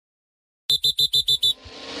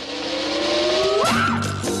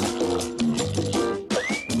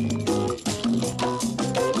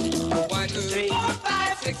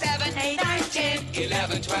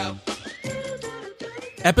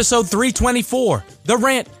Episode 324, The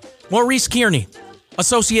Rant. Maurice Kearney,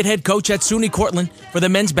 associate head coach at SUNY Cortland for the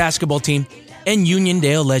men's basketball team and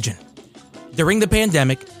Uniondale legend. During the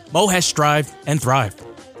pandemic, Mo has strived and thrived.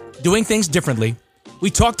 Doing things differently, we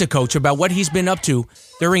talked to Coach about what he's been up to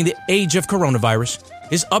during the age of coronavirus,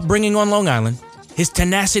 his upbringing on Long Island, his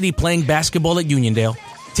tenacity playing basketball at Uniondale,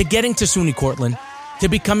 to getting to SUNY Cortland, to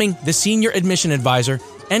becoming the senior admission advisor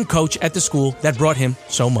and coach at the school that brought him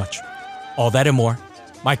so much. All that and more.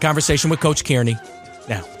 My conversation with Coach Kearney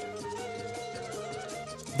now.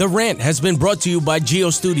 The Rant has been brought to you by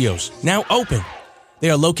Geo Studios, now open.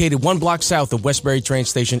 They are located 1 block south of Westbury train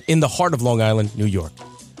station in the heart of Long Island, New York.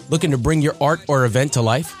 Looking to bring your art or event to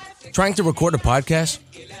life? Trying to record a podcast?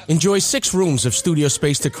 Enjoy 6 rooms of studio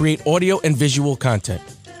space to create audio and visual content.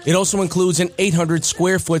 It also includes an 800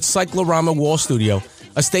 square foot cyclorama wall studio,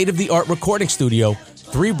 a state-of-the-art recording studio,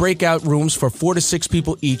 3 breakout rooms for 4 to 6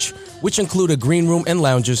 people each, which include a green room and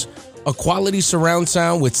lounges, a quality surround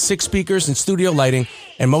sound with 6 speakers and studio lighting,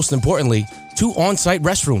 and most importantly, 2 on-site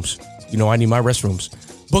restrooms. You know I need my restrooms.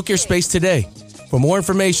 Book your space today. For more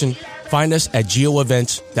information, find us at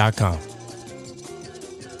geoevents.com.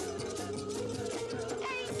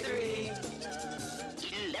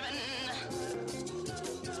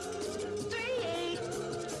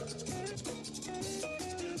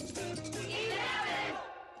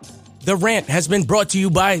 The Rant has been brought to you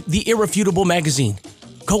by The Irrefutable Magazine.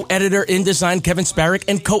 Co-editor in design Kevin Sparrick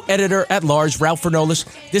and co-editor at large Ralph Fernolis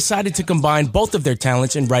decided to combine both of their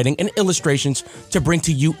talents in writing and illustrations to bring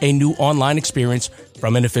to you a new online experience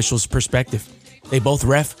from an official's perspective. They both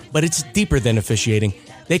ref, but it's deeper than officiating.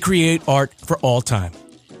 They create art for all time.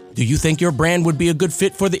 Do you think your brand would be a good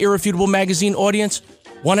fit for the Irrefutable Magazine audience?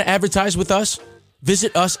 Want to advertise with us?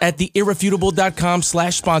 Visit us at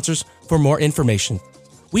theirrefutable.com/sponsors for more information.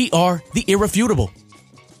 We are The Irrefutable.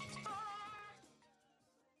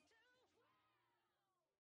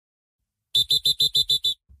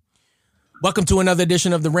 Welcome to another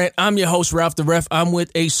edition of The Rant. I'm your host, Ralph the Ref. I'm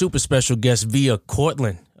with a super special guest via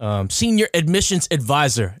Cortland, senior admissions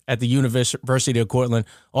advisor at the University of Cortland,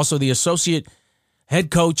 also the associate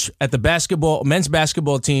head coach at the men's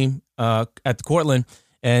basketball team at Cortland,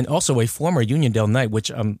 and also a former Uniondale Knight, which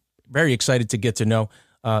I'm very excited to get to know.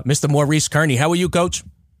 Mr. Maurice Kearney, how are you, Coach?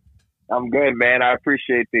 I'm good, man. I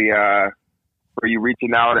appreciate for you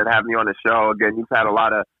reaching out and having me on the show. Again, you've had a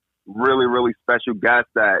lot of really, really special guests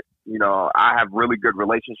that, I have really good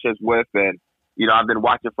relationships with. And, I've been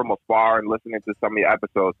watching from afar and listening to some of your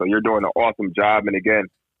episodes. So you're doing an awesome job. And again,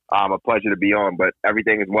 a pleasure to be on, but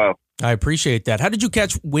everything is well. I appreciate that. How did you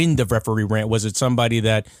catch wind of Referee Rant? Was it somebody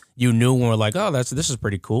that you knew and were like, oh, this is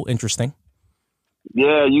pretty cool, interesting?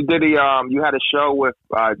 Yeah, you did you had a show with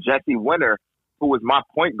Jesse Winter, who was my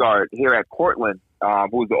point guard here at Cortland,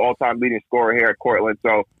 who's the all-time leading scorer here at Cortland.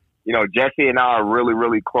 So, Jesse and I are really,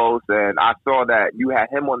 really close. And I saw that you had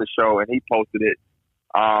him on the show and he posted it.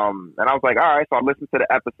 And I was like, all right. So I listened to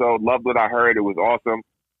the episode, loved what I heard. It was awesome.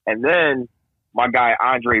 And then my guy,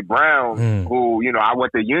 Andre Brown, who, I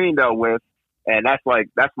went to Uniondale with, and that's my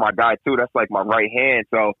guy too. That's like my right hand.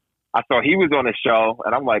 So I saw he was on the show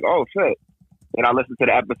and I'm like, oh shit. And I listened to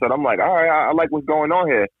the episode. I'm like, all right, I like what's going on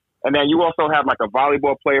here. And then you also have like a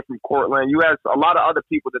volleyball player from Cortland. You have a lot of other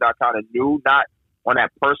people that I kind of knew, not on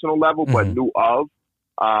that personal level, but knew of.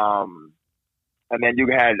 And then you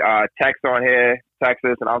had Tex on here,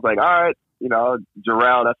 Texas, and I was like, all right,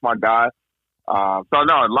 Jarrell, that's my guy. So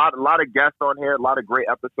no, a lot of guests on here, a lot of great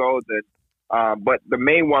episodes, and but the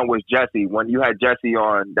main one was Jesse. When you had Jesse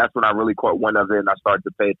on, that's when I really caught wind of it, and I started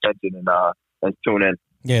to pay attention and tune in.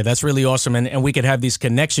 Yeah, that's really awesome. And we could have these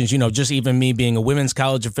connections, just even me being a women's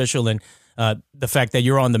college official and the fact that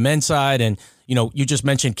you're on the men's side. And, you just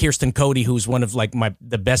mentioned Kirsten Cody, who's one of like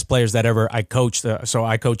the best players that ever I coached. So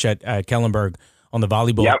I coach at Kellenberg on the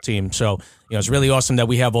volleyball team. So, it's really awesome that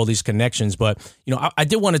we have all these connections. But, I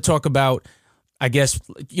did want to talk about, I guess,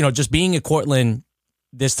 just being at Cortland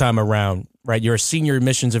this time around, right? You're a senior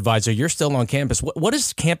admissions advisor. You're still on campus. What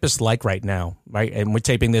is campus like right now, right? And we're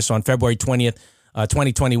taping this on February 20th.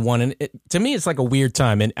 2021. And to me, it's like a weird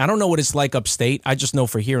time. And I don't know what it's like upstate. I just know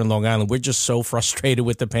for here in Long Island, we're just so frustrated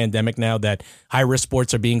with the pandemic now that high-risk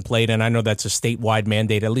sports are being played. And I know that's a statewide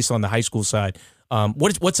mandate, at least on the high school side.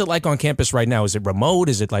 What's it like on campus right now? Is it remote?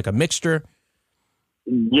 Is it like a mixture?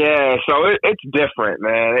 Yeah, so it's different,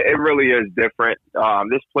 man. It really is different.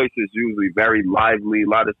 This place is usually very lively, a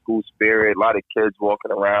lot of school spirit, a lot of kids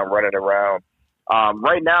walking around, running around.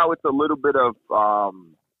 Right now, it's a little bit of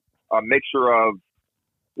a mixture of,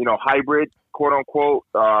 hybrid, quote unquote.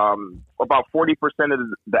 About 40% of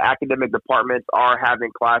the academic departments are having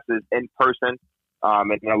classes in person.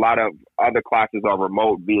 and a lot of other classes are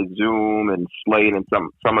remote via Zoom and Slate and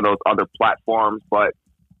some of those other platforms. But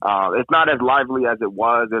it's not as lively as it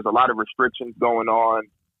was. There's a lot of restrictions going on.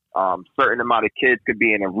 Certain amount of kids could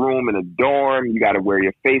be in a room in a dorm. You got to wear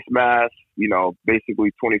your face mask,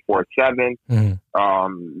 basically 24/7.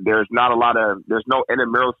 There's no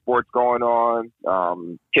intramural sports going on.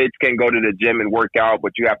 Kids can go to the gym and work out,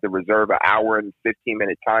 but you have to reserve an hour and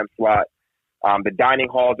 15-minute time slot. The dining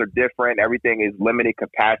halls are different. Everything is limited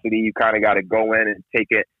capacity. You kind of got to go in and take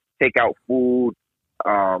out food.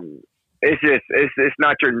 It's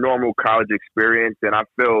not your normal college experience, and I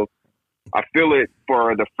feel it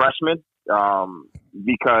for the freshmen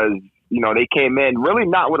because they came in really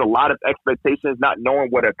not with a lot of expectations, not knowing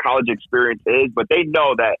what a college experience is, but they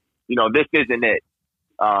know that this isn't it.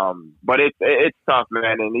 But it's tough,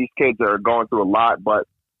 man, and these kids are going through a lot. But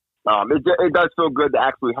it does feel good to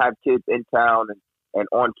actually have kids in town and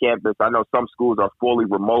on campus. I know some schools are fully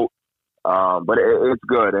remote, but it's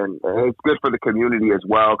good, and it's good for the community as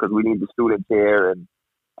well because we need the students here. And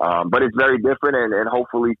but it's very different, and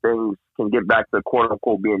hopefully things can get back to quote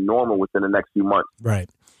unquote being normal within the next few months. Right.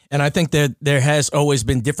 And I think that there has always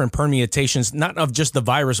been different permutations, not of just the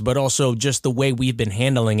virus, but also just the way we've been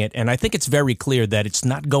handling it. And I think it's very clear that it's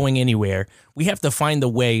not going anywhere. We have to find a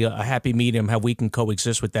way, a happy medium, how we can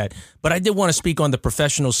coexist with that. But I did want to speak on the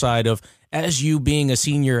professional side of, as you being a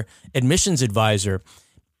senior admissions advisor,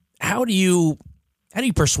 how do you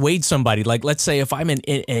persuade somebody? Like, let's say if I'm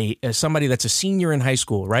somebody that's a senior in high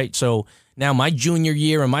school, right? So now my junior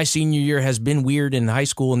year and my senior year has been weird in high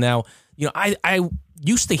school. Now, I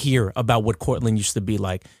used to hear about what Cortland used to be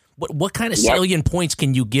like. What kind of salient points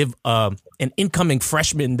can you give an incoming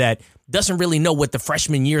freshman that doesn't really know what the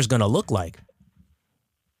freshman year is going to look like?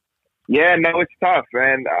 Yeah, no, it's tough,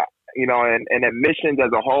 man. And admissions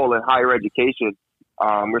as a whole in higher education,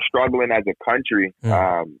 we're struggling as a country.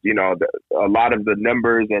 A lot of the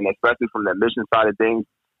numbers, and especially from the admission side of things,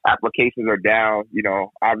 applications are down.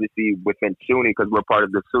 Obviously within SUNY, because we're part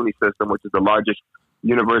of the SUNY system, which is the largest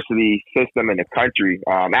university system in the country.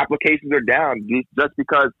 Applications are down just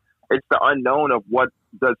because it's the unknown of what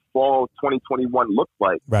does fall 2021 look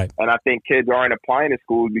like. Right. And I think kids aren't applying to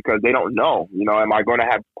schools because they don't know. Am I going to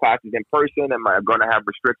have classes in person? Am I going to have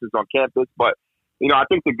restrictions on campus? But I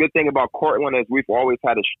think the good thing about Cortland is we've always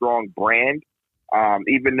had a strong brand.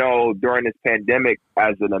 Even though during this pandemic,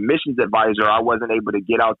 as an admissions advisor, I wasn't able to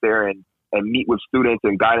get out there and meet with students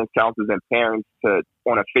and guidance counselors and parents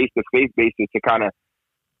on a face-to-face basis to kind of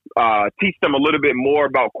teach them a little bit more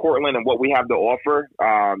about Cortland and what we have to offer.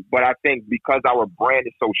 But I think because our brand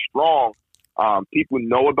is so strong, people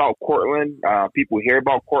know about Cortland, people hear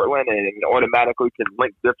about Cortland and automatically can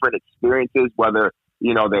link different experiences, whether,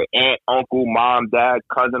 their aunt, uncle, mom, dad,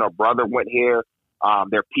 cousin, or brother went here,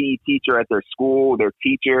 their PE teacher at their school, their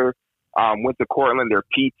teacher went to Cortland, their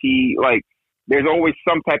PT. Like, there's always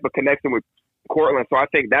some type of connection with Cortland. So I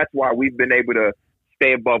think that's why we've been able to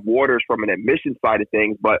stay above waters from an admission side of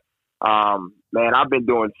things. But, man, I've been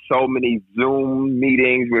doing so many Zoom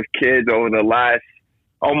meetings with kids over the last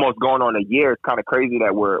almost going on a year. It's kind of crazy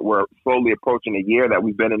that we're slowly approaching a year that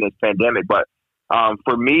we've been in this pandemic. But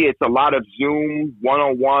for me, it's a lot of Zoom,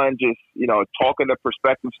 one-on-one, just, talking to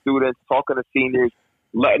prospective students, talking to seniors,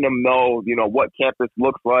 letting them know, what campus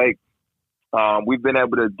looks like. We've been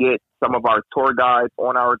able to get some of our tour guides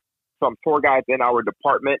some tour guides in our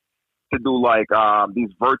department to do these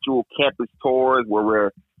virtual campus tours where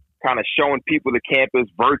we're kind of showing people the campus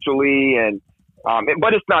virtually.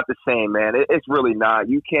 But it's not the same, man. It's really not.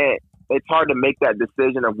 It's hard to make that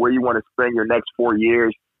decision of where you want to spend your next 4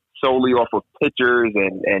 years solely off of pictures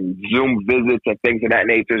and Zoom visits and things of that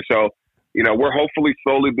nature. So, we're hopefully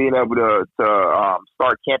slowly being able to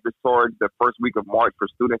start campus tours the first week of March for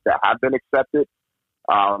students that have been accepted.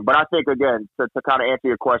 But I think, again, to kind of answer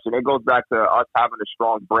your question, it goes back to us having a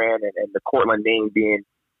strong brand and the Cortland name being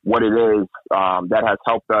what it is that has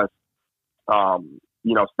helped us,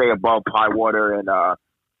 stay above high water and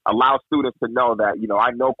allow students to know that,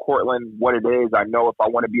 I know Cortland, what it is. I know if I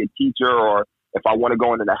want to be a teacher or if I want to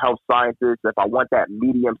go into the health sciences, if I want that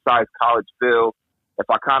medium-sized college feel, if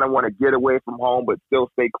I kind of want to get away from home but still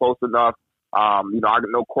stay close enough, I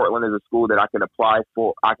know Cortland is a school that I can apply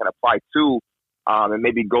to, and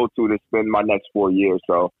maybe go to spend my next 4 years.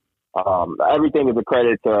 So everything is a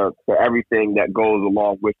credit to everything that goes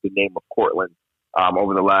along with the name of Cortland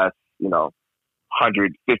over the last,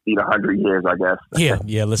 150 to 100 years, I guess.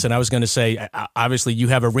 Yeah. Listen, I was going to say, obviously, you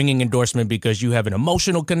have a ringing endorsement because you have an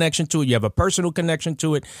emotional connection to it, you have a personal connection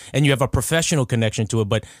to it, and you have a professional connection to it.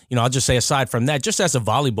 But, I'll just say, aside from that, just as a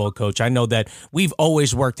volleyball coach, I know that we've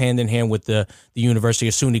always worked hand in hand with the University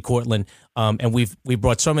of SUNY Cortland, and we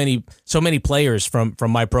brought so many players from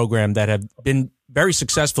my program that have been very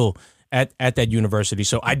successful at that university.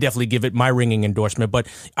 So I definitely give it my ringing endorsement. But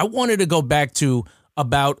I wanted to go back to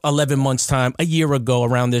about 11 months' time, a year ago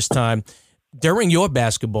around this time, during your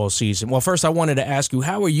basketball season. Well, first I wanted to ask you,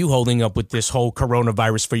 how are you holding up with this whole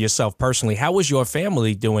coronavirus for yourself personally? How is your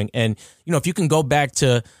family doing? And, if you can go back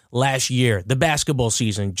to last year, the basketball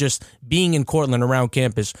season, just being in Cortland around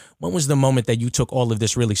campus, when was the moment that you took all of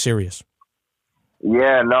this really serious?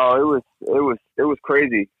 Yeah, no, it was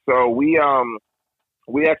crazy. So we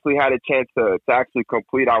actually had a chance to actually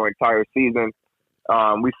complete our entire season.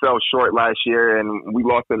 We fell short last year, and we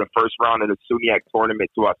lost in the first round of the SUNY tournament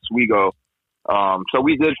to Oswego. So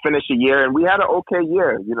we did finish a year, and we had an okay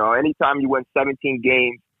year. Anytime you win 17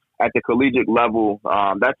 games at the collegiate level,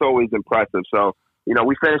 that's always impressive. So,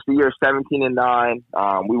 we finished the year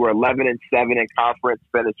 17-9. We were 11-7 in conference,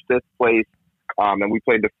 finished 5th place, and we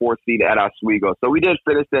played the 4th seed at Oswego. So we did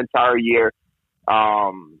finish the entire year.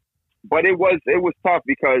 But it was tough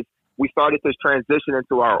because we started to transition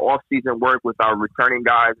into our off-season work with our returning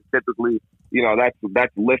guys. Typically,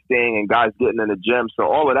 that's lifting and guys getting in the gym. So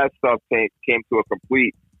all of that stuff came to a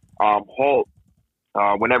complete halt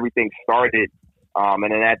when everything started. And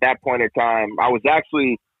then at that point in time, I was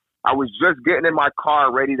just getting in my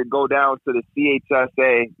car ready to go down to the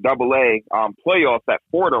CHSA AA playoffs at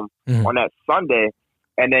Fordham on that Sunday.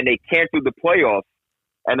 And then they canceled the playoffs.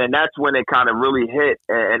 And then that's when it kind of really hit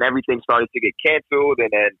and everything started to get canceled. And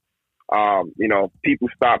then, people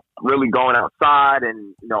stopped really going outside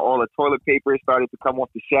and, all the toilet paper started to come off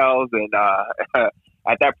the shelves. And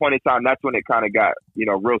at that point in time, that's when it kind of got,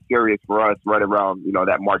 real serious for us right around,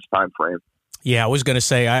 that March time frame. Yeah, I was going to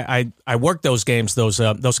say, I worked those games,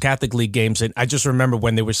 those Catholic League games, and I just remember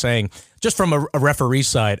when they were saying, just from a referee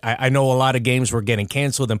side, I know a lot of games were getting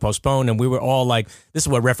canceled and postponed, and we were all like, this is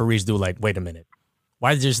what referees do, like, wait a minute.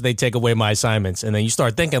 Why did they take away my assignments? And then you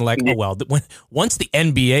start thinking like, oh, well, once the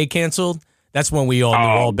NBA canceled, that's when we all knew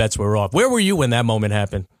all bets were off. Where were you when that moment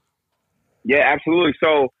happened? Yeah, absolutely.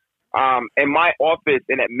 So in my office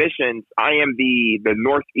in admissions, I am the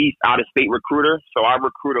Northeast out-of-state recruiter. So I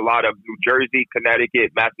recruit a lot of New Jersey,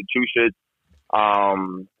 Connecticut, Massachusetts.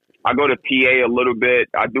 I go to PA a little bit.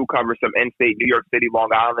 I do cover some in-state, New York City, Long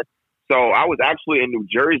Island. So I was actually in New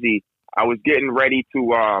Jersey. I was getting ready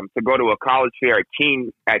to go to a college fair at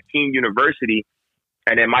Keene University,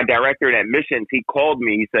 and then my director in admissions, he called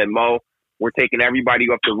me. He said, "Mo, we're taking everybody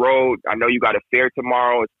off the road. I know you got a fair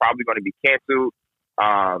tomorrow. It's probably going to be canceled.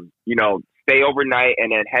 Stay overnight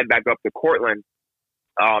and then head back up to Cortland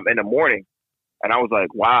in the morning." And I was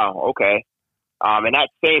like, "Wow, okay." And that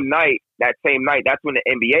same night, that's when the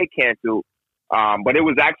NBA canceled. But it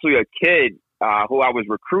was actually a kid who I was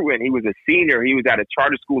recruiting. He was a senior. He was at a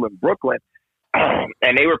charter school in Brooklyn,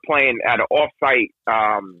 and they were playing at an offsite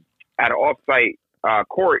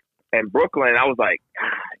court in Brooklyn. And I was like,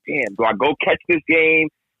 damn, do I go catch this game?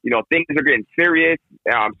 Things are getting serious.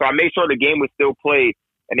 So I made sure the game was still played,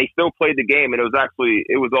 and they still played the game. And it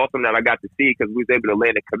was awesome that I got to see because we was able to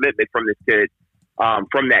land a commitment from this kid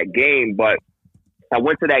from that game. But I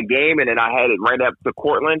went to that game, and then I headed right up to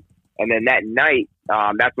Cortland. And then that night,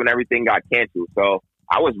 that's when everything got canceled. So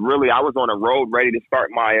I was on a road ready to start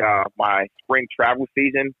my spring travel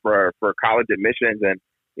season for college admissions. And,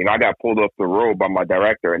 I got pulled off the road by my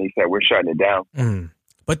director, and he said, "We're shutting it down."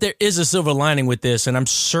 But there is a silver lining with this, and I'm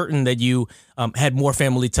certain that you had more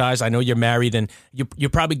family ties. I know you're married, and you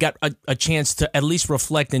probably got a chance to at least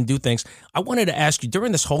reflect and do things. I wanted to ask you,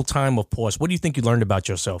 during this whole time of pause, what do you think you learned about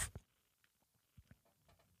yourself?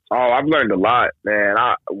 Oh, I've learned a lot, man.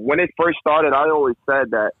 When it first started, I always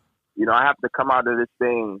said that, I have to come out of this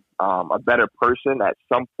thing a better person at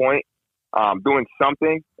some point, doing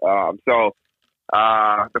something. So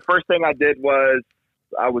the first thing I did was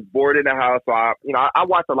I was bored in the house. So I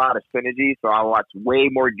watched a lot of Synergy, so I watched way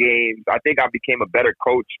more games. I think I became a better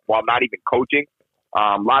coach while not even coaching.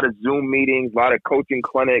 A lot of Zoom meetings, a lot of coaching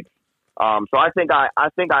clinics. So I think I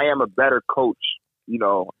am a better coach,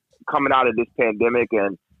 coming out of this pandemic.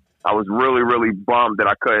 And I was really, really bummed that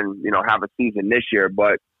I couldn't, have a season this year.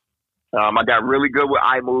 But I got really good with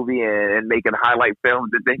iMovie and making highlight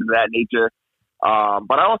films and things of that nature.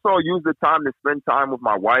 But I also used the time to spend time with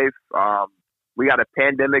my wife. We got a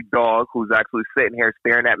pandemic dog who's actually sitting here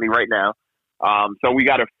staring at me right now. So we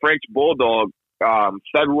got a French bulldog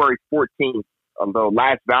February 14th, the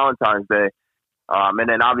last Valentine's Day. And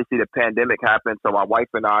then obviously the pandemic happened. So my wife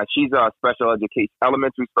and I, she's a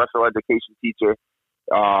elementary special education teacher.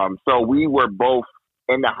 So we were both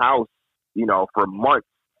in the house, for months.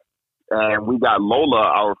 And we got Lola,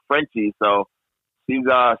 our Frenchie. So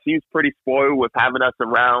she's pretty spoiled with having us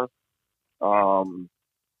around.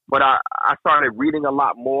 But I started reading a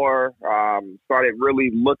lot more, started really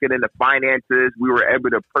looking into finances. We were able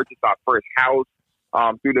to purchase our first house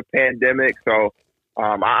through the pandemic. So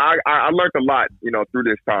I learned a lot, through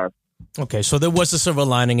this time. Okay, so there was a silver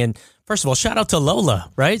lining. And first of all, shout out to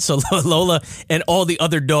Lola, right? So Lola and all the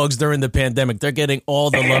other dogs during the pandemic, they're getting all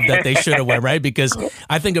the love that they should have went, right? Because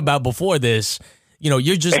I think about before this,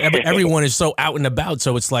 you're just, everyone is so out and about.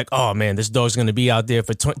 So it's like, oh man, this dog's going to be out there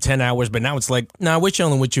for 10 hours. But now it's like, nah, we're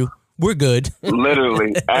chilling with you. We're good.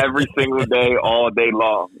 Literally every single day, all day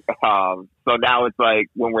long. So now it's like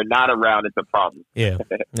when we're not around, it's a problem. Yeah,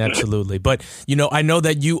 absolutely. But, I know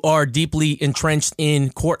that you are deeply entrenched in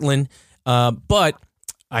Cortland, but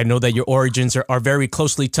I know that your origins are very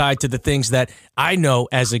closely tied to the things that I know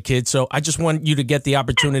as a kid. So I just want you to get the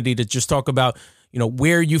opportunity to just talk about,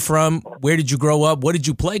 where are you from? Where did you grow up? What did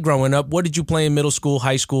you play growing up? What did you play in middle school,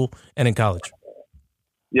 high school, and in college?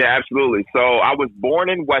 Yeah, absolutely. So I was born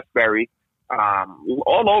in Westbury,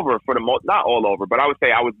 all over for the most, not all over, but I would say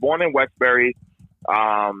I was born in Westbury.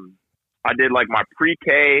 I did like my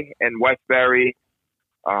pre-K in Westbury,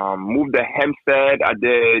 moved to Hempstead. I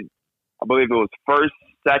believe it was first,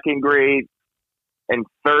 second grade, and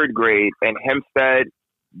third grade in Hempstead.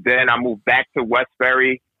 Then I moved back to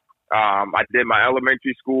Westbury. I did my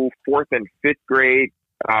elementary school, fourth and fifth grade,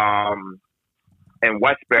 in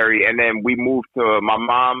Westbury, and then we moved to my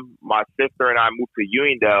mom, my sister, and I moved to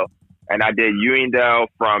Uniondale, and I did Uniondale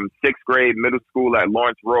from sixth grade, middle school at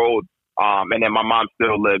Lawrence Road, and then my mom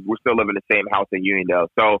we're still living in the same house in Uniondale.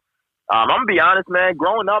 So I'm gonna be honest, man.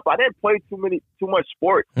 Growing up, I didn't play too much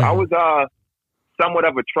sports. Mm-hmm. I was somewhat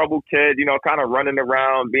of a trouble kid, kind of running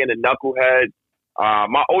around, being a knucklehead.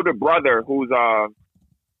 My older brother, who is I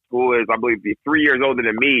believe 3 years older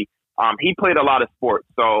than me, he played a lot of sports.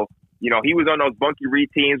 So he was on those Bunky Reed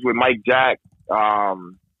teams with Mike Jack.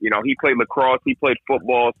 He played lacrosse. He played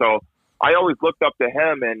football. So I always looked up to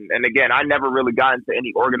him. And again, I never really got into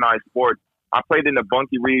any organized sports. I played in the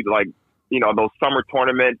Bunky Reed, those summer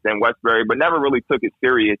tournaments in Westbury, but never really took it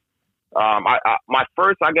serious. My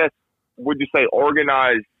first, I guess, would you say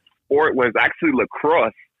organized sport was actually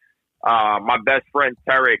lacrosse. My best friend,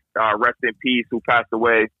 Tarek, rest in peace, who passed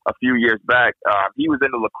away a few years back, he was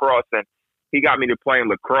into lacrosse, and he got me to playing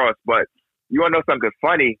lacrosse. But you want to know something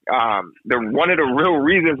funny? One of the real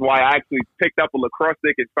reasons why I actually picked up a lacrosse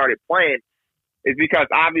stick and started playing is because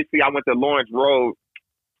obviously I went to Lawrence Road.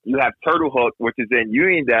 You have Turtle Hook, which is in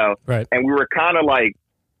Uniondale. Right. And we were kind of like,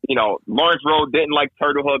 Lawrence Road didn't like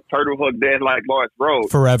Turtle Hook. Turtle Hook didn't like Lawrence Road.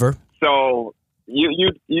 Forever. So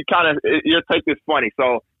you kind of, your take is funny.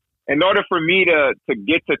 So in order for me to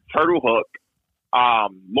get to Turtle Hook,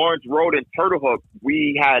 Lawrence Road and Turtle Hook,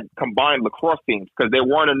 we had combined lacrosse teams because there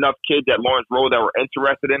weren't enough kids at Lawrence Road that were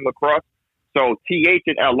interested in lacrosse. So TH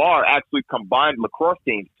and LR actually combined lacrosse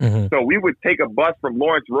teams. Mm-hmm. So we would take a bus from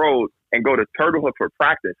Lawrence Road and go to Turtle Hook for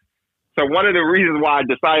practice. So one of the reasons why I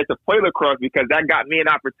decided to play lacrosse, because that got me an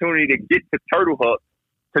opportunity to get to Turtle Hook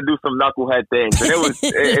to do some knucklehead things. And it was,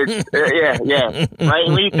 yeah. Right?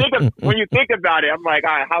 When you think about it, I'm like,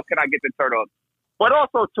 all right, how can I get to Turtle Hook? But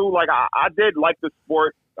also, too, like, I did like the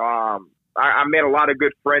sport. I made a lot of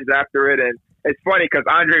good friends after it. And it's funny because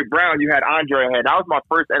Andre Brown, you had Andre ahead. That was my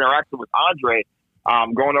first interaction with Andre,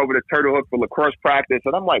 going over to Turtle Hook for lacrosse practice.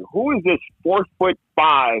 And I'm like, who is this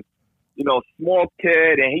 4'5", small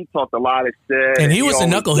kid? And he talked a lot of shit. And he was a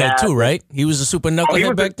knucklehead, too, right? He was a super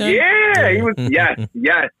knucklehead back then? Yeah, he was.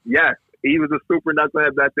 Yes. He was a super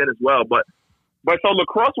knucklehead back then as well. But so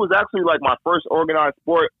lacrosse was actually like my first organized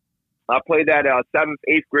sport. I played that 7th,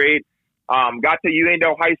 8th grade. Got to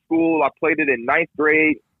Uniondale High School. I played it in 9th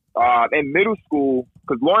grade. In middle school,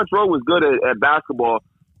 because Lawrence Road was good at basketball.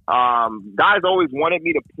 Guys always wanted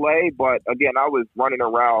me to play, but again, I was running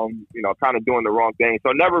around, kind of doing the wrong thing.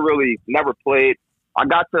 So never played. I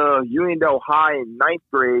got to Uniondale High in 9th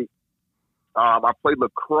grade. I played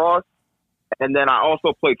lacrosse, and then I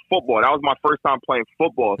also played football. That was my first time playing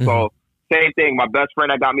football. Mm-hmm. So same thing. My best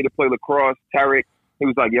friend that got me to play lacrosse, Tarek, he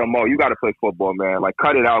was like, yo, Mo, you got to play football, man. Like,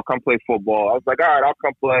 cut it out. Come play football. I was like, all right, I'll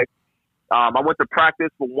come play. I went to practice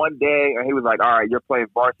for one day, and he was like, all right, you're playing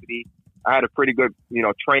varsity. I had a pretty good,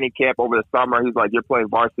 training camp over the summer. He's like, you're playing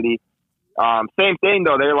varsity. Same thing,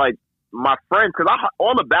 though. They're like, my friends, because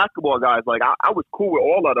all the basketball guys, like, I was cool with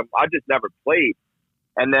all of them. I just never played.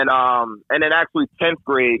 And then actually 10th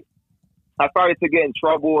grade, I started to get in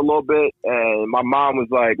trouble a little bit, and my mom was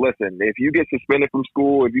like, listen, if you get suspended from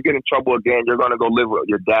school, if you get in trouble again, you're going to go live with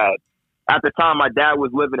your dad. At the time, my dad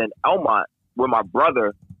was living in Elmont with my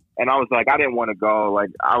brother, and I was like, I didn't want to go. Like,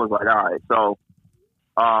 I was like, all right. So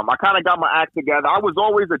I kind of got my act together. I was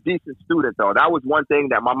always a decent student, though. That was one thing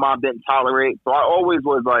that my mom didn't tolerate. So I always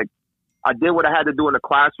was like, I did what I had to do in the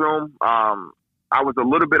classroom. I was a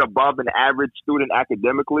little bit above an average student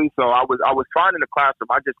academically, so I was fine in the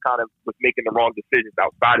classroom. I just kind of was making the wrong decisions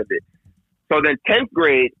outside of it. So then 10th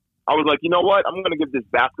grade, I was like, you know what? I'm going to give this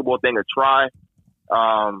basketball thing a try.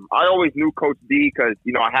 I always knew Coach D because,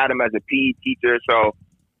 you know, I had him as a PE teacher. So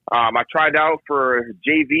I tried out for a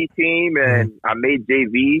JV team, and I made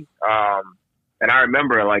JV. And I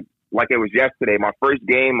remember, like it was yesterday, my first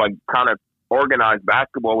game, like kind of organized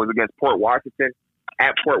basketball was against Port Washington,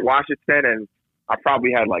 at Port Washington, and I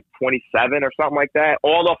probably had like 27 or something like that,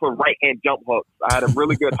 all off of right-hand jump hooks. I had a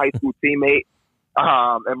really good high school teammate,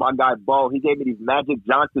 and my guy, Bo, he gave me these Magic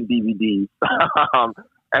Johnson DVDs.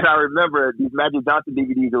 And I remember these Magic Johnson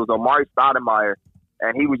DVDs, it was Maurice,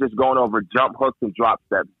 and he was just going over jump hooks and drop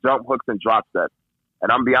steps, jump hooks and drop steps.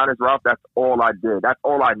 And I'm going to be honest, Ralph, that's all I did. That's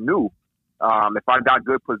all I knew. If I got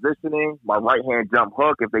good positioning, my right-hand jump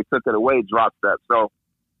hook. If they took it away, drop steps. So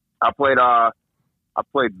I played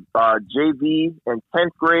JV in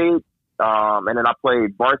 10th grade, and then I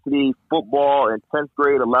played varsity football in 10th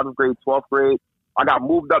grade, 11th grade, 12th grade. I got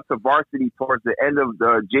moved up to varsity towards the end of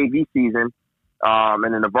the JV season,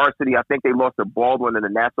 and in the varsity, I think they lost to Baldwin in the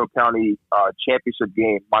Nassau County championship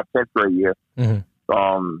game my 10th grade year.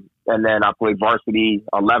 Mm-hmm. And then I played varsity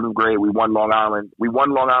 11th grade. We won Long Island. We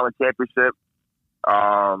won Long Island championship.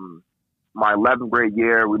 My 11th grade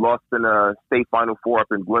year, we lost in the state Final Four up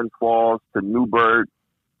in Glens Falls to Newburgh.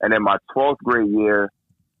 And then my 12th grade year,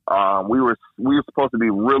 we were supposed to be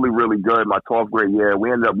really, really good. My 12th grade year,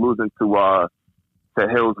 we ended up losing to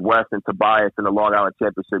Hills West and Tobias in the Long Island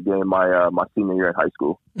championship game my senior year in high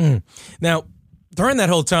school. Now, during that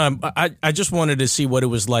whole time, I just wanted to see what it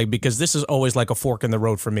was like, because this is always like a fork in the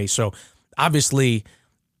road for me. So obviously,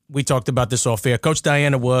 we talked about this off air. Coach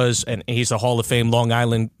Diana was, and he's a Hall of Fame Long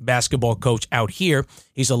Island basketball coach out here.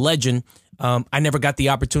 He's a legend. I never got the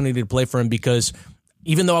opportunity to play for him because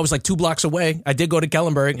even though I was like 2 blocks away, I did go to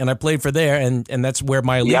Kellenberg and I played for there, and that's where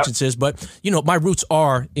my allegiance is. But, you know, my roots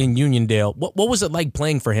are in Uniondale. What was it like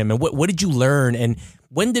playing for him, and what did you learn, and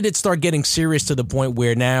when did it start getting serious to the point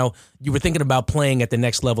where now you were thinking about playing at the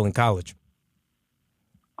next level in college?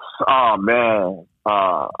 Oh, man.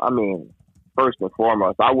 I mean, first and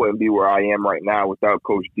foremost, I wouldn't be where I am right now without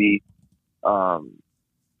Coach D. It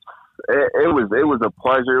was a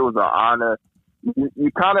pleasure. It was an honor.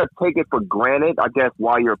 You kind of take it for granted, I guess,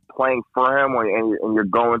 while you're playing for him and you're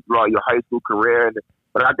going throughout your high school career.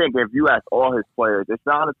 But I think if you ask all his players, it's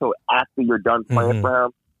not until after you're done playing for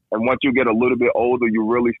him, and once you get a little bit older,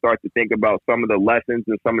 you really start to think about some of the lessons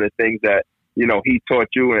and some of the things that, you know, he taught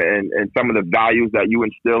you, and some of the values that you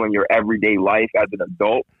instill in your everyday life as an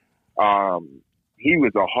adult. He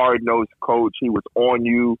was a hard-nosed coach. He was on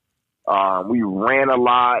you. We ran a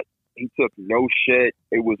lot. He took no shit.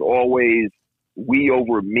 It was always we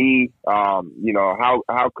over me. You know,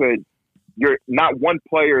 how could you're not one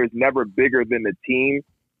player is never bigger than the team.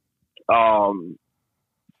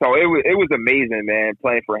 So it was amazing, man,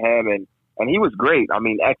 playing for him, and he was great. I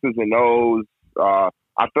mean, X's and O's.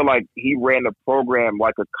 I feel like he ran the program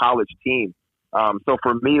like a college team. So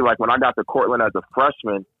for me, like when I got to Cortland as a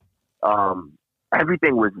freshman,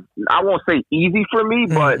 everything was, I won't say easy for me,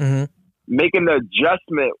 but making the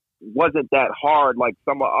adjustment wasn't that hard like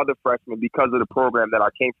some other freshmen because of the program that I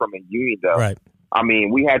came from in Uniondale. Right. I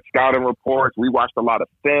mean, we had scouting reports. We watched a lot of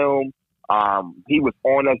film. He was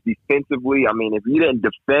on us defensively. I mean, if you didn't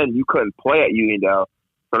defend, you couldn't play at Uniondale.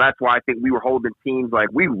 So that's why I think we were holding teams. Like,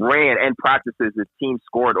 we ran in practices as teams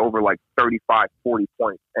scored over like 35, 40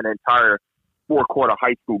 points an entire 4-quarter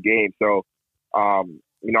high school game. So,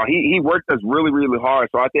 you know, he worked us really, really hard.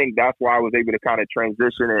 So I think that's why I was able to kind of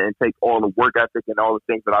transition and take all the work ethic and all the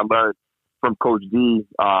things that I learned from Coach D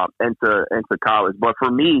into college. But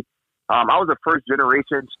for me, I was a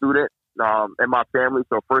first-generation student in my family,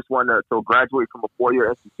 so first one to graduate from a 4-year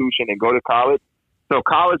institution and go to college. So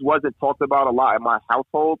college wasn't talked about a lot in my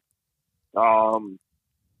household. And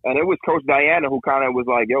it was Coach Diana who kind of was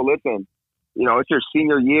like, yo, listen, you know, it's your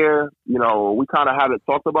senior year. You know, we kind of haven't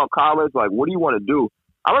talked about college. Like, what do you want to do?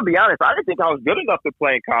 I'm going to be honest, I didn't think I was good enough to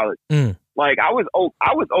play in college. Like, I was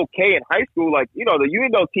okay in high school. Like, you know, the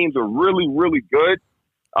Uniondale teams are really, really good.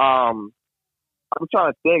 I'm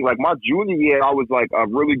trying to think. Like, my junior year, I was, like, a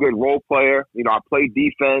really good role player. You know, I played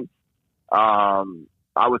defense.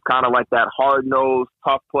 I was kind of like that hard-nosed,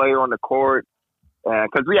 tough player on the court.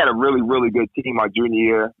 Because we had a really, really good team my junior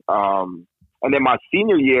year. And then my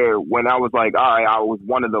senior year, when I was like, all right, I was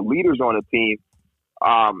one of the leaders on the team,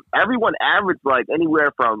 everyone averaged like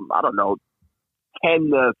anywhere from, I don't know,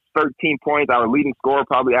 10 to 13 points. Our leading scorer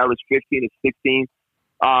probably averaged 15 to 16.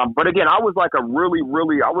 But again, I was like I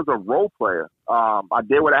was a role player. I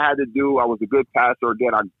did what I had to do. I was a good passer.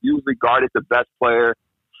 Again, I usually guarded the best player,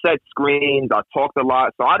 set screens. I talked a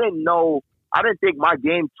lot. So I didn't think my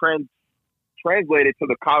game translated to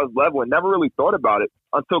the college level, and never really thought about it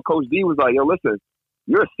until Coach D was like, yo, listen,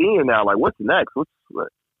 you're a senior now. Like, what's next?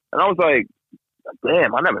 And I was like,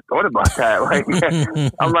 damn, I never thought about that. Like,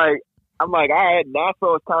 I'm like, all right,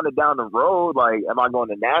 Nassau is kind of down the road. Like, am I going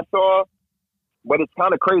to Nassau? But it's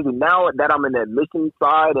kind of crazy now that I'm in the admission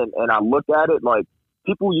side and I look at it, like,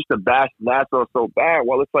 people used to bash Nassau so bad.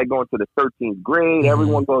 Well, it's like going to the 13th grade. Mm-hmm.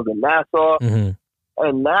 Everyone goes to Nassau. Mm-hmm.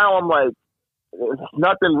 And now I'm like, there's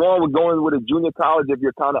nothing wrong with going with a junior college if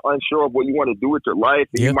you're kind of unsure of what you want to do with your life.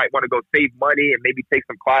 And you might want to go save money and maybe take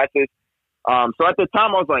some classes. So at the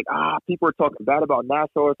time, I was like, people are talking bad about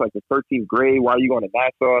Nassau. It's like the 13th grade. Why are you going to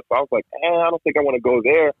Nassau? So I was like, I don't think I want to go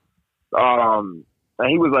there. And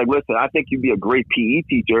he was like, listen, I think you'd be a great PE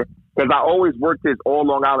teacher. Because I always worked his all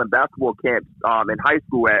Long Island basketball camps in high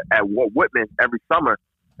school at Walt Whitman every summer.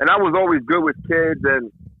 And I was always good with kids.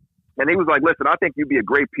 And he was like, listen, I think you'd be a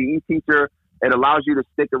great PE teacher. It allows you to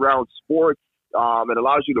stick around sports. It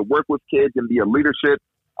allows you to work with kids and be a leadership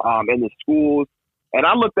in the schools. And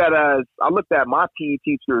I looked at my PE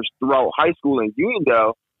teachers throughout high school in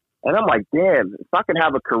Uniondale, and I'm like, damn, if I can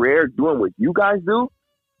have a career doing what you guys do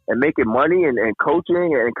and making money and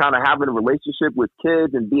coaching and kind of having a relationship with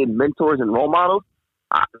kids and being mentors and role models,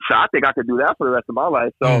 I think I could do that for the rest of my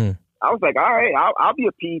life. So I was like, all right, I'll be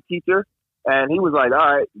a PE teacher. And he was like,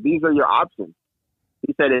 all right, these are your options.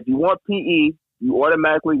 He said, if you want PE, you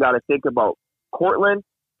automatically got to think about Cortland.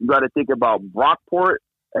 You got to think about Brockport.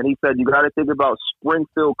 And he said, you got to think about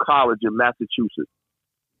Springfield College in Massachusetts.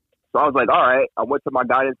 So I was like, all right. I went to my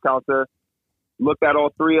guidance counselor, looked at all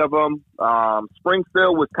three of them.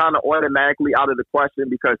 Springfield was kind of automatically out of the question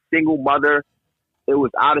because single mother, it was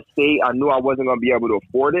out of state. I knew I wasn't going to be able to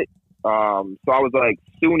afford it. So I was like,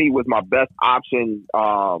 SUNY was my best option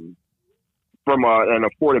from an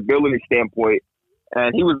affordability standpoint.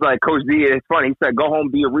 And he was like, Coach D, it's funny. He said, go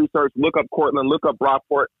home, do your research, look up Cortland, look up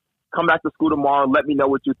Brockport, come back to school tomorrow, let me know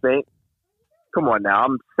what you think. Come on now.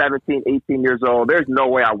 I'm 17, 18 years old. There's no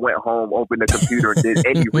way I went home, opened the computer, and did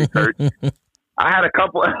any research. I had a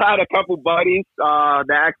couple buddies that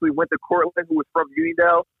actually went to Cortland who was from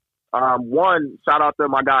Uniondale. One, shout out to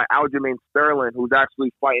my guy, Aljamain Sterling, who's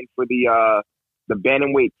actually fighting for the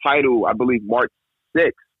bantamweight title, I believe, March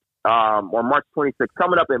 6th or March 26th,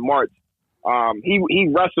 coming up in March. He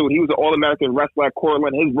wrestled. He was an All-American wrestler at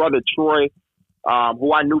Cortland. His brother, Troy,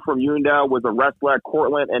 who I knew from Uniondale, was a wrestler at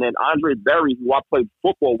Cortland. And then Andre Berry, who I played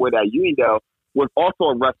football with at Uniondale, was also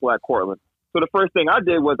a wrestler at Cortland. So the first thing I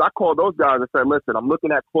did was I called those guys and said, listen, I'm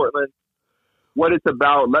looking at Cortland, what it's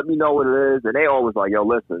about. Let me know what it is. And they always like, yo,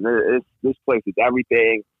 listen, this place is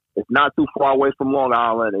everything. It's not too far away from Long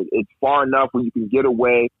Island. It's far enough where you can get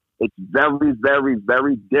away. It's very, very,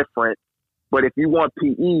 very different. But if you want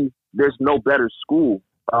PE, there's no better school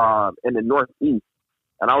in the Northeast.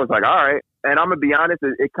 And I was like, all right. And I'm going to be honest,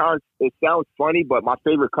 it sounds funny, but my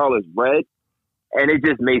favorite color is red. And it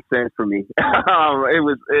just made sense for me. It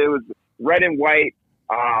was red and white.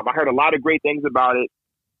 I heard a lot of great things about it.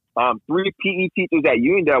 3 PE teachers at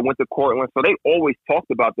Uniondale went to Cortland, so they always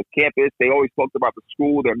talked about the campus. They always talked about the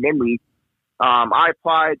school, their memories. I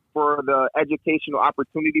applied for the Educational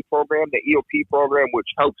Opportunity Program, the EOP program, which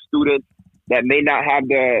helps students that may not have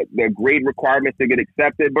the grade requirements to get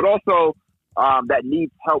accepted, but also that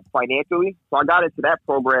needs help financially. So I got into that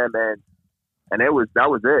program, and that was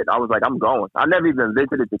it. I was like, I'm going. I never even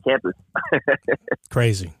visited the campus.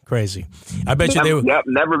 Crazy. I bet you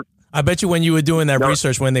never. I bet you when you were doing that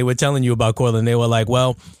research, when they were telling you about Cortland, they were like,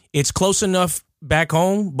 well, it's close enough back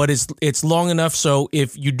home, but it's long enough so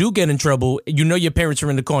if you do get in trouble, you know your parents are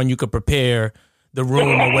in the car and you could prepare the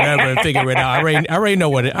room or whatever and figure it out. I already know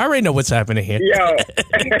what's happening here. Yeah.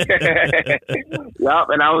 Yep.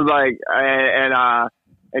 And I was like,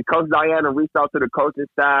 and Coach Diana reached out to the coaching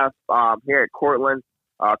staff here at Cortland.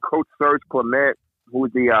 Coach Serge Clement,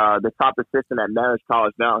 who's the top assistant at Marist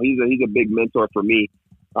College now. He's a big mentor for me.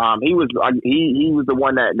 He was the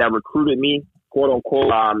one that recruited me, quote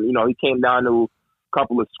unquote. He came down to a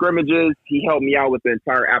couple of scrimmages. He helped me out with the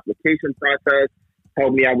entire application process.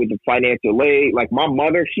 helped me out with the financial aid. Like my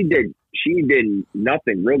mother, she did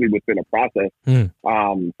nothing really within the process.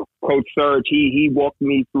 Coach Serge, he walked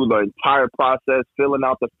me through the entire process, filling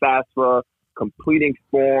out the FAFSA, completing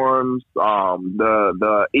forms,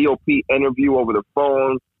 the EOP interview over the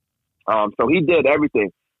phone. So he did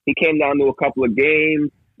everything. He came down to a couple of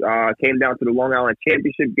games, came down to the Long Island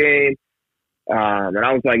championship game. And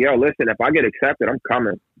I was like, yo, listen, if I get accepted, I'm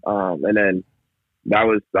coming. And then that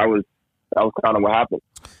was kind of what happened.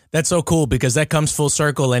 That's so cool because that comes full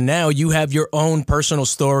circle. And now you have your own personal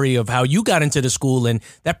story of how you got into the school. And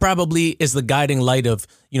that probably is the guiding light of,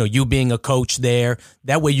 you being a coach there.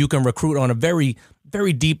 That way you can recruit on a very,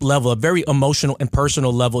 very deep level, a very emotional and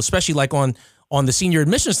personal level, especially like on the senior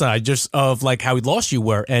admission side, just of like how lost you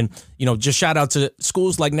were. And, just shout out to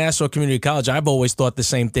schools like Nassau Community College. I've always thought the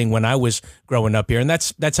same thing when I was growing up here. And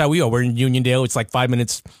that's how we are. We're in Uniondale. It's like 5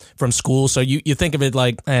 minutes from school. So you think of it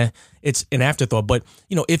like, it's an afterthought. But,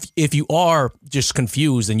 if you are just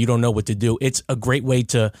confused and you don't know what to do, it's a great way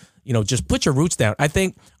to, just put your roots down.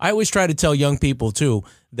 I always try to tell young people too,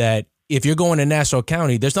 that if you're going to Nassau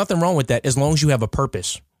County, there's nothing wrong with that as long as you have a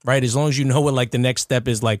purpose. Right. As long as you know what like the next step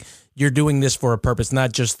is, like you're doing this for a purpose,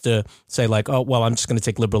 not just to say like, oh, well, I'm just going to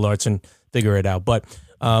take liberal arts and figure it out. But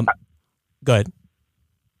go ahead.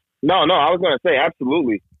 No, I was going to say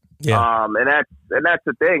absolutely. Yeah. And that's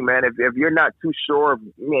the thing, man. If you're not too sure,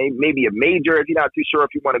 maybe a major, if you're not too sure if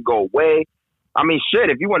you want to go away, I mean, shit,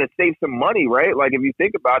 if you want to save some money, right? Like if you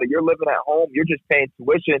think about it, you're living at home, you're just paying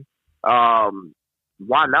tuition.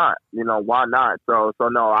 Why not? Why not? So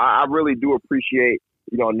no, I really do appreciate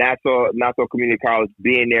Nassau Community College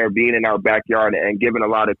being there, being in our backyard, and giving a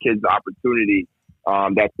lot of kids the opportunity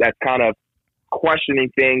that's kind of questioning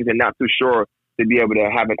things and not too sure to be able to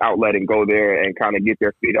have an outlet and go there and kind of get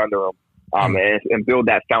their feet under them and build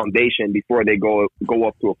that foundation before they go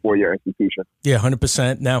up to a 4-year institution. Yeah,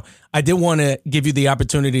 100%. Now, I did want to give you the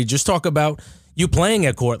opportunity to just talk about you playing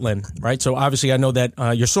at Cortland, right? So obviously I know that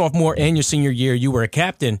your sophomore and your senior year, you were a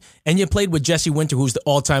captain and you played with Jesse Winter, who's the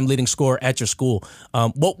all-time leading scorer at your school.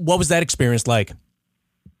 What was that experience like?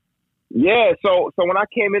 Yeah, so when I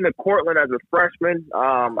came into Cortland as a freshman,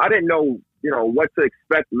 I didn't know, what to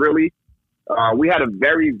expect really. We had a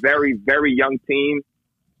very, very, very young team.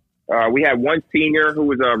 We had one senior who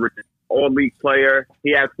was a all-league player.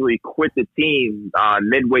 He actually quit the team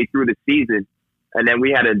midway through the season. And then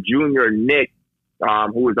we had a junior, Nick,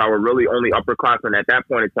 who was our really only upperclassman at that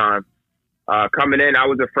point in time. Coming in, I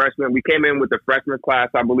was a freshman. We came in with a freshman class,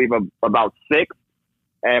 I believe, of about 6.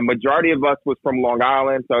 And majority of us was from Long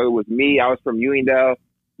Island. So it was me. I was from Uniondale.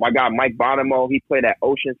 My guy, Mike Bonomo, he played at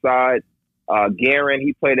Oceanside. Guerin,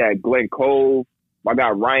 he played at Glen Cove. My guy,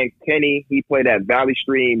 Ryan Kenny, he played at Valley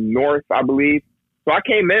Stream North, I believe. So I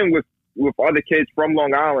came in with other kids from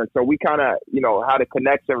Long Island. So we kind of, had a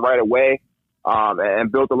connection right away.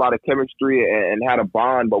 And built a lot of chemistry and had a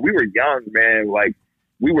bond. But we were young, man. Like,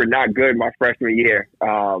 we were not good my freshman year.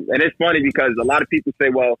 And it's funny because a lot of people say,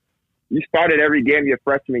 well, you started every game your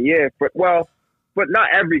freshman year. But not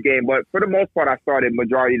every game. But for the most part, I started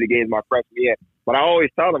majority of the games my freshman year. But I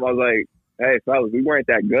always tell them, I was like, hey, fellas, we weren't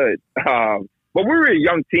that good. But we were a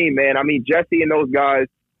young team, man. I mean, Jesse and those guys,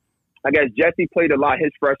 I guess Jesse played a lot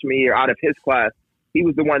his freshman year out of his class. He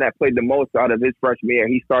was the one that played the most out of his freshman year.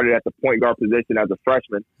 He started at the point guard position as a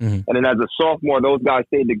freshman. Mm-hmm. And then as a sophomore, those guys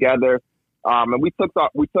stayed together. And we took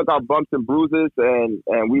our bumps and bruises and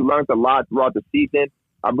we learned a lot throughout the season.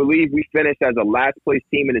 I believe we finished as a last place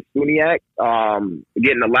team in the SUNYAC,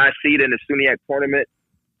 getting the last seed in the SUNYAC tournament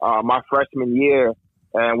my freshman year.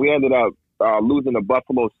 And we ended up losing to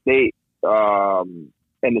Buffalo State in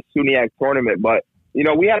the SUNYAC tournament. But,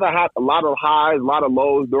 we had a lot of highs, a lot of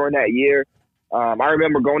lows during that year. I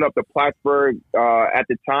remember going up to Plattsburgh at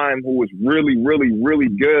the time, who was really, really, really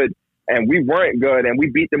good, and we weren't good, and we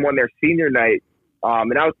beat them on their senior night,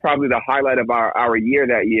 and that was probably the highlight of our year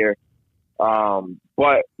that year.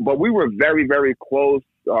 But we were very, very close.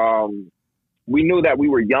 We knew that we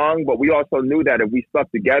were young, but we also knew that if we stuck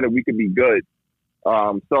together, we could be good.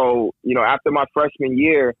 So after my freshman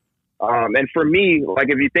year, and for me, like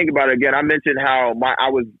if you think about it again, I mentioned how I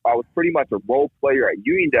was pretty much a role player at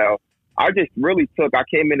Uniondale. I just really I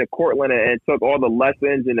came into Cortland and took all the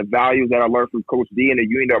lessons and the values that I learned from Coach D in the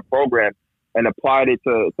Uniondale program and applied it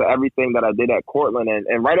to everything that I did at Cortland.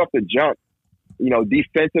 And right off the jump,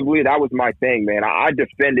 defensively, that was my thing, man. I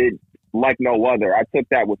defended like no other. I took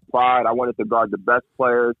that with pride. I wanted to guard the best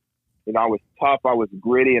players. I was tough. I was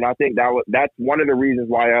gritty. And I think that's one of the reasons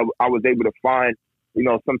why I was able to find,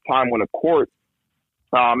 some time on the court.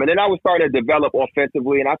 And then I was starting to develop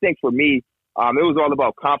offensively. And I think for me, It was all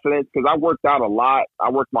about confidence because I worked out a lot. I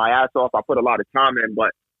worked my ass off. I put a lot of time in,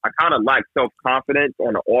 but I kind of lacked self-confidence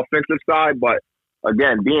on the offensive side. But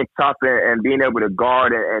again, being tough and being able to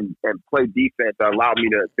guard and play defense allowed me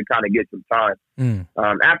to kind of get some time.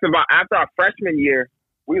 After our freshman year,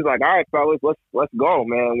 we was like, all right, fellas, let's go,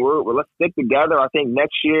 man. Let's stick together. I think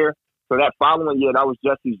next year, so that following year, that was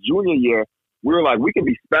Jesse's junior year. We were like, we could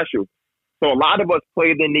be special. So a lot of us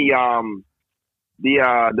played in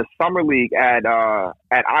the summer league at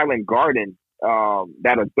Island Garden,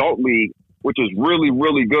 that adult league, which is really,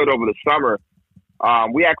 really good over the summer.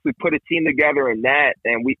 We actually put a team together in that,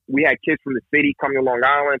 and we had kids from the city coming to Long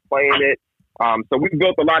Island playing it. So we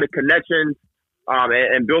built a lot of connections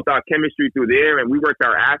and built our chemistry through there, and we worked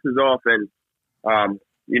our asses off. And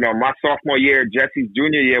my sophomore year, Jesse's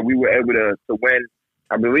junior year, we were able to win.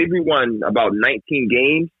 I believe we won about 19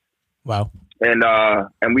 games. Wow. And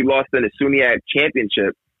we lost in the SUNY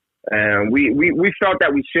championship. And we felt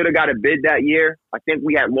that we should have got a bid that year. I think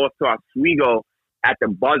we had lost to Oswego at the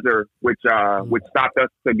buzzer, which stopped us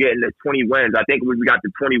to getting the 20 wins. I think if we got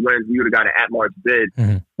the 20 wins, we would have got an at-large bid.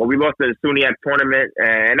 But we lost in the SUNY tournament,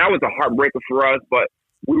 and that was a heartbreaker for us. But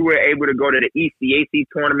we were able to go to the ECAC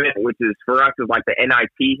tournament, which is for us is like the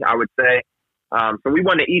NIT, I would say. So we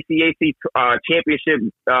won the ECAC championship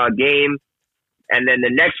game. And then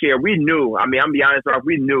the next year, we knew, I'm be honest,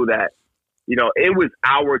 we knew that, it was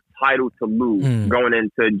our title to lose going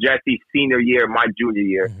into Jesse's senior year, my junior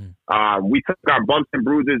year. We took our bumps and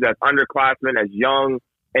bruises as underclassmen, as young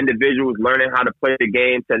individuals learning how to play the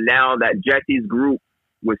game, to now that Jesse's group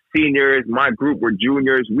was seniors, my group were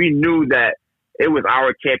juniors. We knew that it was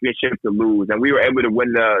our championship to lose, and we were able to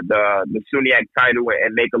win the SUNY title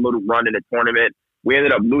and make a little run in the tournament. We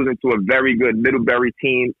ended up losing to a very good Middlebury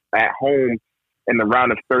team at home in the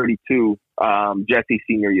round of 32, Jesse's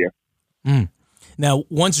senior year. Now,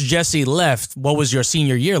 once Jesse left, what was your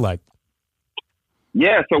senior year like?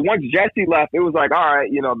 Yeah, so once Jesse left, it was like, all right,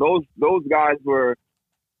 those guys were,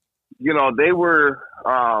 they were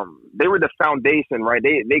the foundation, right?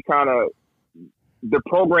 They kind of, the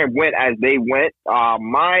program went as they went.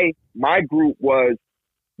 My group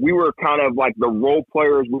we were kind of like the role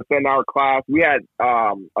players within our class. We had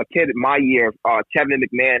a kid in my year, Kevin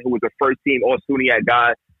McMahon, who was a first team All-SUNY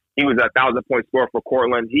guy. He was a 1,000-point scorer for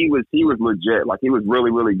Cortland. He was legit. Like, he was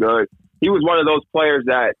really, really good. He was one of those players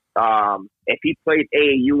that if he played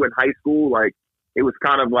AAU in high school, like, it was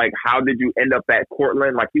kind of like, how did you end up at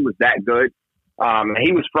Cortland? Like, he was that good.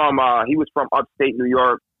 He was from upstate New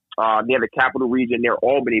York, near the capital region, near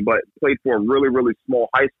Albany, but played for a really, really small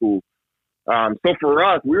high school. So for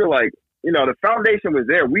us, we were like, the foundation was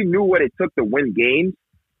there. We knew what it took to win games.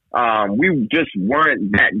 We just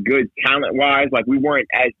weren't that good talent-wise. Like, we weren't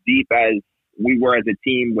as deep as we were as a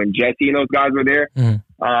team when Jesse and those guys were there.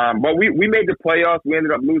 But we made the playoffs. We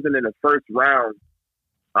ended up losing in the first round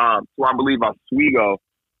to, I believe, Oswego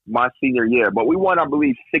my senior year. But we won, I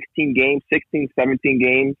believe, 17 games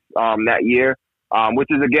that year, which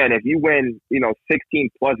is, again, if you win,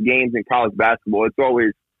 16-plus games in college basketball, it's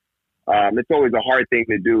always a hard thing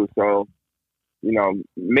to do. So,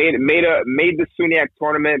 made the SUNY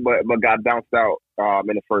tournament, but got bounced out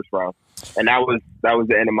in the first round, and that was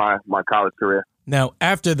the end of my college career. Now,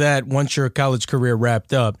 after that, once your college career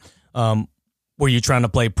wrapped up, were you trying to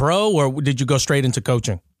play pro, or did you go straight into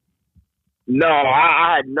coaching? No,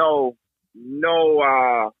 I had no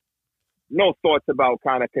thoughts about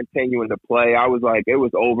kind of continuing to play. I was like, it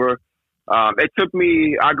was over. It took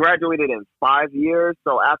me. I graduated in 5 years,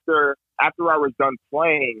 so after I was done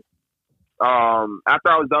playing. I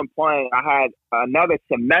had another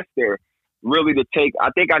semester really to take. I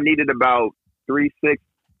think I needed about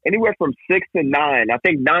anywhere from 6 to 9. I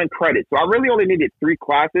think 9 credits. So I really only needed 3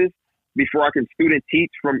 classes before I could student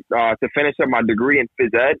teach to finish up my degree in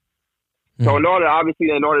phys ed. So in order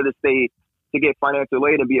to get financial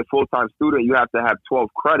aid and be a full-time student, you have to have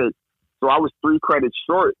 12 credits. So I was 3 credits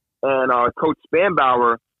short. And Coach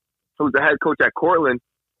Spanbauer, who's the head coach at Cortland,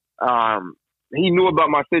 he knew about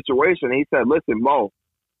my situation. He said, listen, Mo,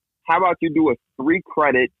 how about you do a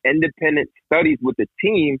 3-credit independent studies with the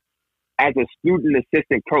team as a student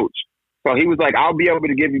assistant coach? So he was like, I'll be able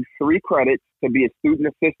to give you 3 credits to be a student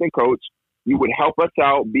assistant coach. You would help us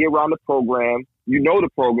out, be around the program. You know the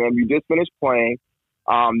program. You just finished playing.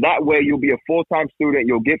 That way you'll be a full-time student.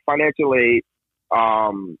 You'll get financial aid,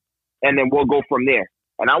 and then we'll go from there.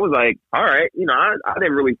 And I was like, all right, I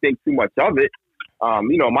didn't really think too much of it.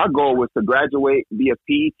 My goal was to graduate, be a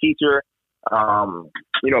PE teacher,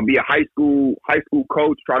 be a high school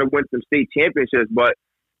coach, try to win some state championships. But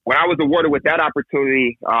when I was awarded with that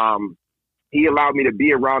opportunity, He allowed me to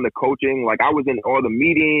be around the coaching. Like, I was in all the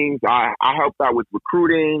meetings. I helped out with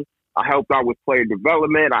recruiting. I helped out with player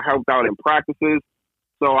development. I helped out in practices.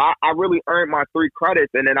 So I really earned my 3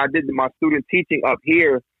 credits. And then I did my student teaching up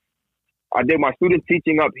here.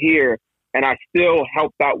 And I still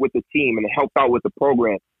helped out with the team and helped out with the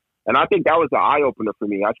program. And I think that was an eye-opener for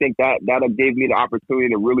me. I think that gave me the opportunity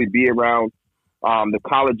to really be around the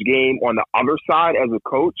college game on the other side as a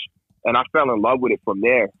coach. And I fell in love with it from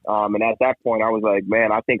there. And at that point, I was like,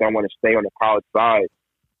 man, I think I want to stay on the college side.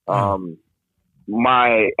 At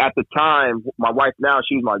the time, my wife now,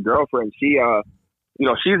 she's my girlfriend. She,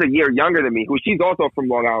 she's a year younger than me. She's also from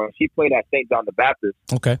Long Island. She played at St. John the Baptist.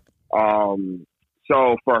 Okay.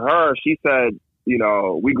 So for her, she said,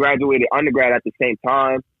 we graduated undergrad at the same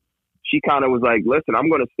time. She kind of was like, listen, I'm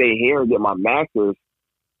going to stay here and get my master's.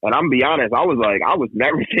 And I'm going to be honest, I was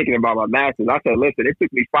never thinking about my master's. I said, listen, it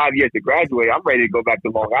took me 5 years to graduate. I'm ready to go back to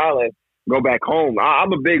Long Island, go back home.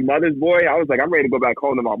 I'm a big mother's boy. I was like, I'm ready to go back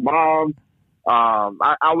home to my mom. I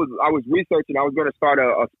was researching. I was going to start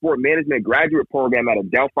a sport management graduate program at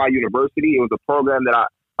Adelphi University. It was a program that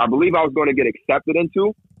I believe I was going to get accepted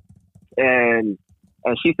into. And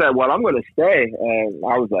she said, well, I'm going to stay. And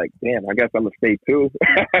I was like, damn, I guess I'm going to stay too.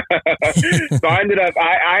 So I ended up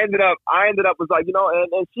was like,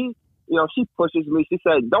 and she, she pushes me. She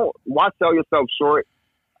said, why sell yourself short?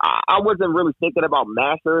 I wasn't really thinking about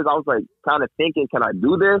masters. I was like kind of thinking, can I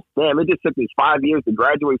do this? Damn, it just took me 5 years to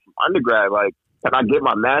graduate from undergrad. Like, can I get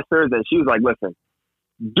my master's? And she was like, listen,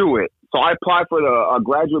 do it. So I applied for a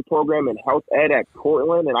graduate program in health ed at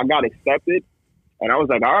Cortland, and I got accepted. And I was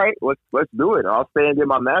like, all right, let's do it. I'll stay and get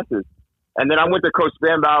my master's. And then I went to Coach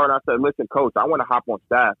Spanbauer and I said, listen, Coach, I want to hop on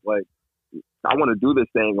staff. Like, I want to do this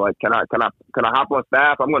thing. Like, can I hop on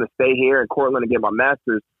staff? I'm going to stay here in Cortland and get my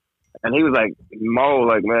master's. And he was like, Mo,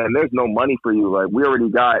 like, man, there's no money for you. Like, we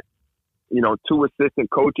already got, 2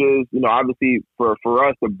 assistant coaches. Obviously for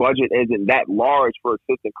us, the budget isn't that large for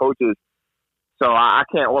assistant coaches. So I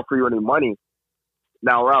can't offer you any money.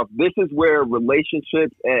 Now, Ralph, this is where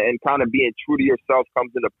relationships and kind of being true to yourself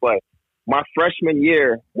comes into play. My freshman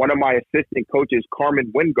year, one of my assistant coaches,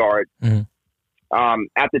 Carmen Wingard,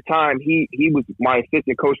 at the time, he was my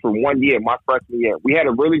assistant coach for 1 year, my freshman year. We had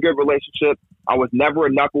a really good relationship. I was never a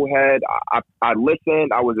knucklehead. I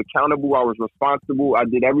listened. I was accountable. I was responsible. I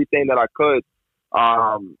did everything that I could,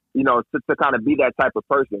 to kind of be that type of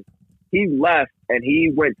person. He left and he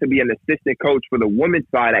went to be an assistant coach for the women's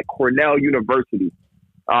side at Cornell University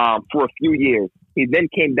for a few years. He then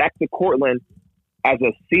came back to Cortland as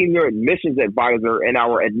a senior admissions advisor in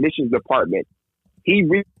our admissions department. He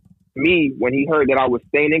reached me when he heard that I was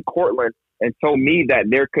staying in Cortland and told me that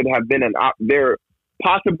there could have been there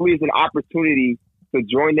possibly is an opportunity to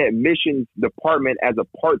join the admissions department as a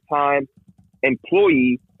part-time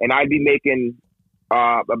employee, and I'd be making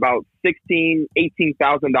about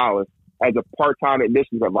 $18,000 as a part-time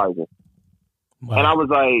admissions advisor. Wow. And I was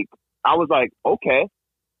like, okay.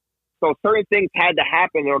 So certain things had to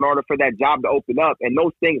happen in order for that job to open up, and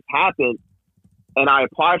those things happened. And I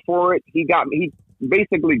applied for it. He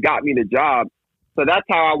basically got me the job. So that's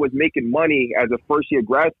how I was making money as a first-year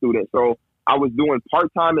grad student. So I was doing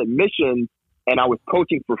part-time admissions, and I was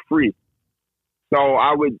coaching for free. So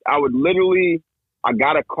I would literally, I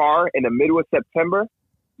got a car in the middle of September.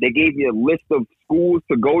 They gave me a list of schools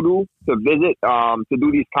to go to visit, to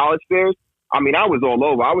do these college fairs. I mean, I was all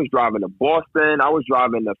over. I was driving to Boston. I was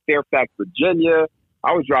driving to Fairfax, Virginia.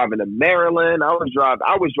 I was driving to Maryland. I was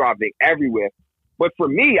driving everywhere. But for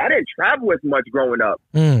me, I didn't travel as much growing up.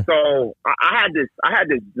 So I had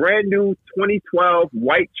this brand new 2012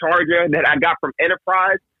 white Charger that I got from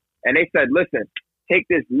Enterprise. And they said, listen, take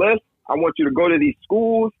this list. I want you to go to these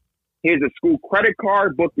schools. Here's a school credit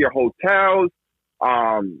card. Book your hotels.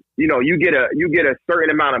 You get a certain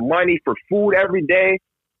amount of money for food every day.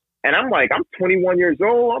 And I'm like, I'm 21 years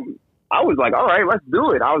old. I was like, all right, let's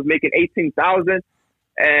do it. I was making $18,000,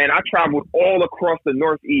 and I traveled all across the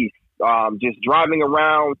Northeast, just driving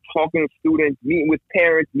around, talking to students, meeting with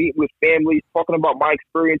parents, meeting with families, talking about my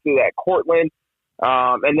experiences at Cortland.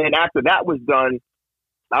 And then after that was done,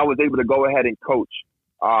 I was able to go ahead and coach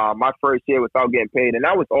my first year without getting paid, and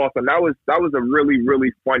that was awesome. That was a really,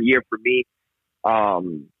 really fun year for me.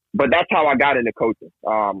 But that's how I got into coaching.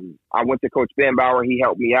 I went to Coach Spanbauer. He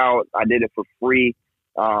helped me out. I did it for free.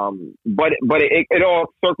 But it all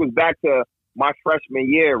circles back to my freshman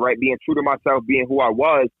year, right? Being true to myself, being who I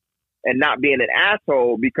was, and not being an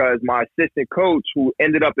asshole, because my assistant coach, who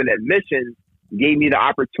ended up in admissions, gave me the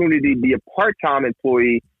opportunity to be a part-time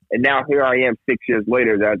employee. And now here I am 6 years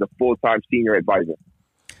later as a full-time senior advisor.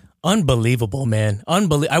 Unbelievable, man.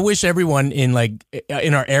 I wish everyone in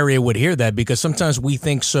our area would hear that, because sometimes we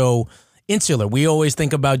think so insular. We always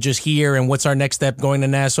think about just here and what's our next step, going to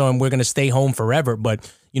Nassau, and we're going to stay home forever. But,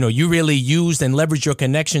 you really used and leveraged your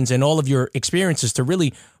connections and all of your experiences to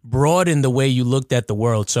really broaden the way you looked at the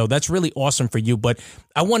world. So that's really awesome for you. But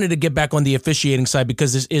I wanted to get back on the officiating side,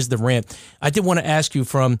 because this is the Rant. I did want to ask you,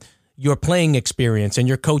 from your playing experience and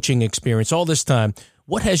your coaching experience all this time,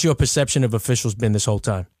 what has your perception of officials been this whole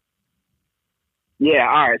time? Yeah,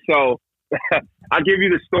 all right. So I'll give you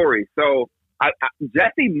the story. So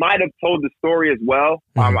Jesse might have told the story as well.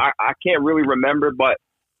 Mm-hmm. I can't really remember, but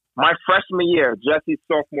my freshman year, Jesse's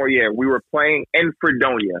sophomore year, we were playing in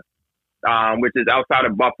Fredonia, which is outside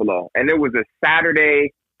of Buffalo. And it was a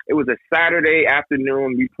Saturday. It was a Saturday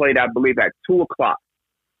afternoon. We played, I believe, at 2:00.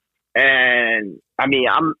 And I mean,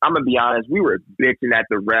 I'm gonna be honest, we were bitching at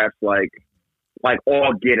the refs like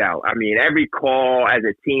all get out. I mean, every call as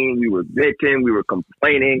a team, we were bitching, we were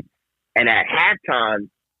complaining. And at halftime,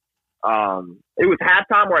 it was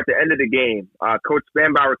halftime or at the end of the game, Coach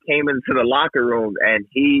Spanbauer came into the locker room and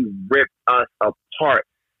he ripped us apart.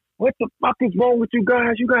 What the fuck is wrong with you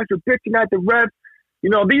guys? You guys are bitching at the refs.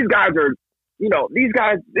 These guys are,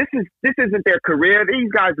 this isn't their career. These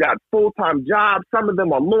guys got full-time jobs. Some of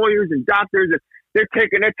them are lawyers and doctors, and they're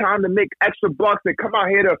taking their time to make extra bucks and come out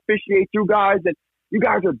here to officiate you guys, and you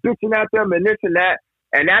guys are bitching at them and this and that.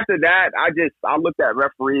 And after that, I looked at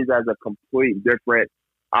referees as a complete different.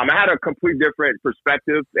 I had a complete different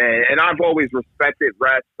perspective, and I've always respected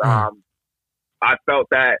refs. I felt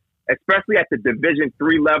that, especially at the Division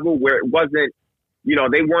III level, where it wasn't,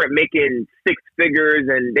 they weren't making six figures,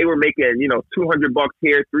 and they were making, $200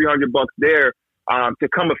 here, $300 there, to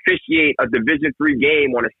come officiate a Division III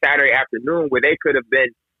game on a Saturday afternoon where they could have been,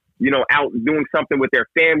 out doing something with their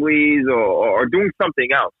families or doing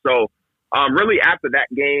something else. So, really after that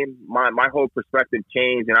game, my whole perspective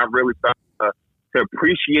changed, and I really started to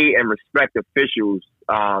appreciate and respect officials,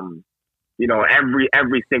 every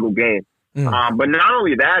single game. But not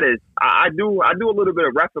only that is I do a little bit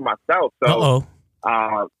of reffing myself. So,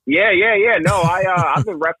 yeah. No, I've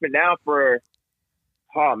been reffing now for,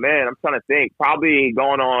 oh man, I'm trying to think, probably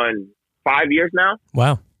going on 5 years now.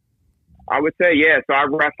 Wow. I would say, yeah. So I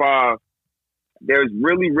ref, there's a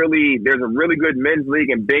really good men's league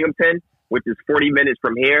in Binghamton, which is 40 minutes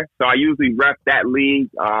from here. So I usually ref that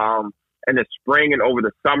league, in the spring and over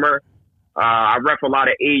the summer. I ref a lot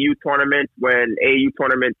of AU tournaments when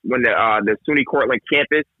the SUNY Cortland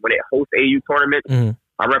campus, when it hosts AU tournaments. Mm-hmm.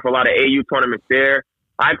 I ref a lot of AU tournaments there.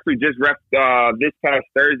 I actually just ref this past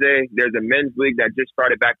Thursday. There's a men's league that just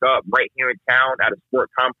started back up right here in town at a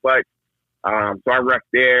sport complex. So I ref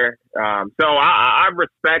there. So I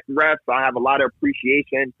respect refs. I have a lot of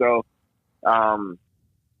appreciation. So I'm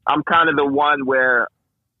kind of the one where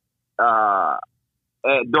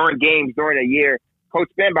during games, during a year, Coach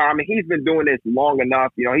Spanbauer, he's been doing this long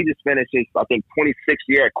enough. He just finished his, I think, 26th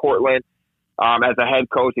year at Cortland as a head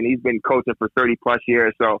coach, and he's been coaching for 30-plus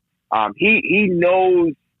years. So he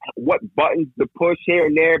knows what buttons to push here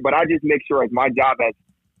and there, but I just make sure as my job as,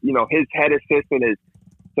 his head assistant is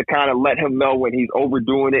to kind of let him know when he's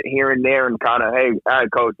overdoing it here and there, and kind of, hey, all right,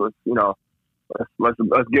 coach, let's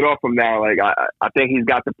get off him now. Like I think he's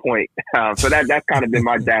got the point. So that's kind of been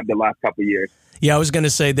my job the last couple of years. Yeah, I was going to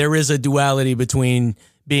say there is a duality between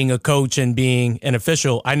being a coach and being an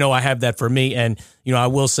official. I know I have that for me. And, I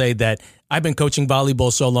will say that I've been coaching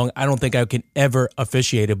volleyball so long, I don't think I can ever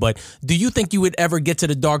officiate it. But do you think you would ever get to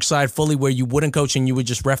the dark side fully where you wouldn't coach and you would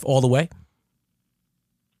just ref all the way?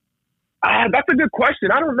 That's a good question.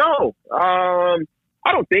 I don't know. I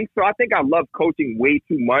don't think so. I think I love coaching way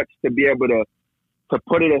too much to be able to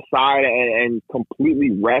put it aside and completely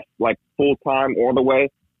ref like full time all the way.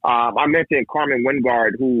 I mentioned Carmen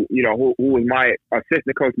Wingard, who was my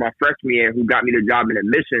assistant coach my freshman year, who got me the job in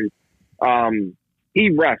admissions. He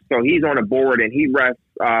refs, so he's on a board, and he refs.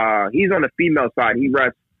 He's on the female side. He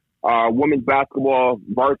refs women's basketball,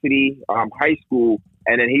 varsity, high school,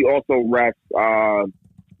 and then he also refs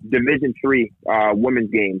Division III women's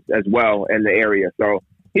games as well in the area. So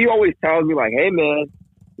he always tells me like, "Hey man,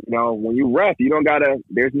 when you ref, you don't gotta.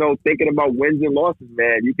 There's no thinking about wins and losses,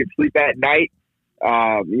 man. You can sleep at night."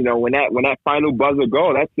 When that final buzzer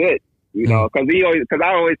go, that's it. Because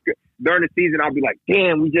I always during the season I'll be like,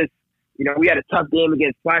 damn, we had a tough game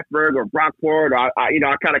against Plattsburgh or Brockport, or I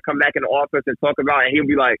kind of come back in the office and talk about it, and he'll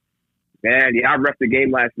be like, man, I reffed the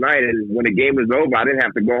game last night, and when the game was over, I didn't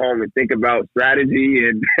have to go home and think about strategy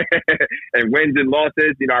and and wins and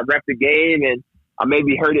losses. I reffed the game, and I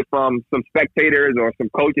maybe heard it from some spectators or some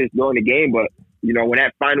coaches during the game, but when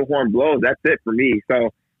that final horn blows, that's it for me.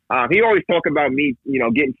 So. he always talk about me,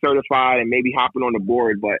 getting certified and maybe hopping on the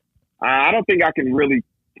board, but I don't think I can really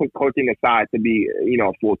put coaching aside to be,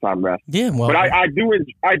 a full-time ref. Yeah, well, but I do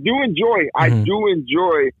enjoy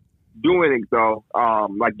doing it though.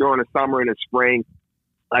 Like during the summer and the spring,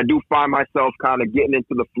 I do find myself kind of getting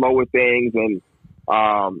into the flow of things and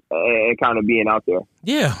kind of being out there.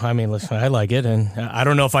 Yeah, I mean, listen, I like it, and I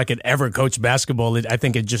don't know if I could ever coach basketball. I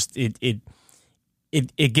think it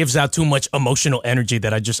gives out too much emotional energy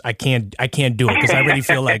that I can't do it, because I really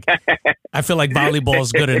feel like volleyball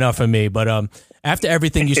is good enough for me. But after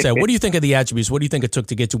everything you said, what do you think of the attributes? What do you think it took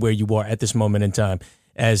to get to where you are at this moment in time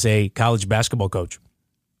as a college basketball coach?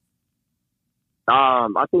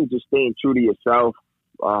 I think just staying true to yourself.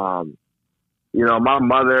 My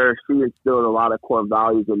mother, she instilled a lot of core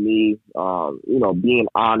values in me. Being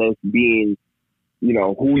honest, being,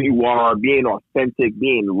 who you are, being authentic,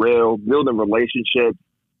 being real, building relationships,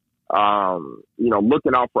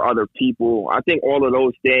 looking out for other people. I think all of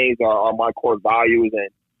those things are my core values,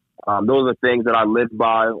 and those are things that I live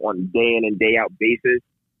by on a day in and day out basis.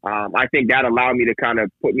 I think that allowed me to kind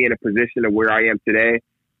of put me in a position of where I am today.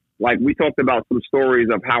 Like, we talked about some stories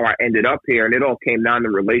of how I ended up here, and it all came down to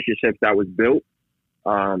relationships that was built.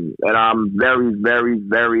 And I'm very, very,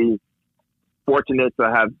 very fortunate to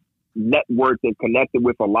have networked and connected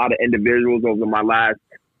with a lot of individuals over my last,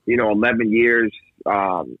 11 years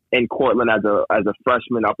in Cortland as a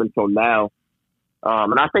freshman up until now.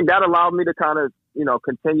 And I think that allowed me to kind of,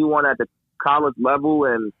 continue on at the college level,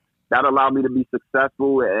 and that allowed me to be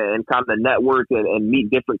successful and kind of network and meet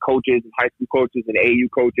different coaches and high school coaches and AU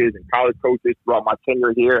coaches and college coaches throughout my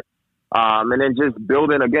tenure here. And then just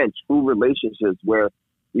building, again, true relationships where,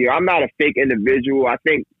 I'm not a fake individual. I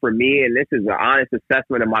think for me, and this is an honest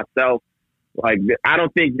assessment of myself, like, I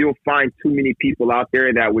don't think you'll find too many people out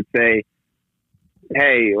there that would say,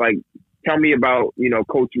 hey, like, tell me about,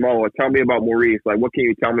 Coach Mo, or tell me about Maurice. Like, what can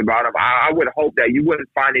you tell me about him? I would hope that you wouldn't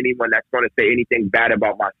find anyone that's going to say anything bad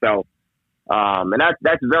about myself. And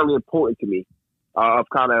that's very important to me, of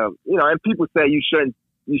kind of, and people say you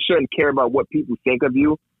shouldn't care about what people think of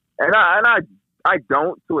you. And I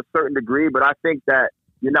don't, to a certain degree, but I think that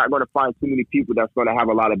you're not going to find too many people that's going to have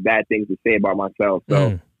a lot of bad things to say about myself.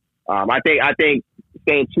 So I think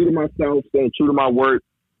staying true to myself, staying true to my work,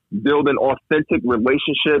 building authentic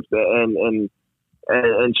relationships and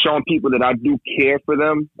showing people that I do care for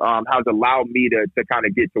them has allowed me to kind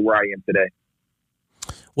of get to where I am today.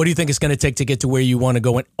 What do you think it's going to take to get to where you want to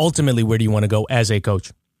go, and ultimately where do you want to go as a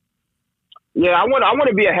coach? Yeah, I want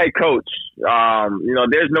to be a head coach.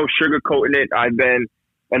 There's no sugarcoating it. I've been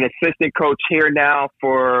an assistant coach here now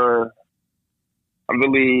for, I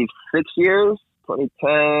believe, 6 years,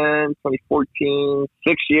 2010, 2014,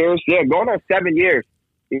 6 years. Yeah, going on 7 years.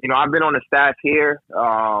 I've been on the staff here.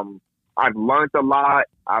 I've learned a lot.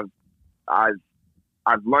 I've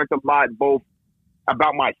learned a lot both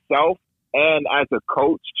about myself and as a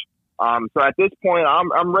coach. So at this point,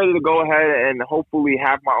 I'm ready to go ahead and hopefully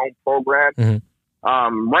have my own program.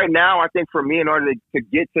 Mm-hmm. Right now, I think for me, in order to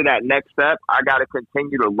get to that next step, I got to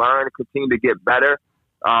continue to learn, continue to get better.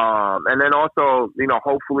 And then also,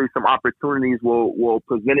 hopefully some opportunities will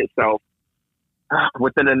present itself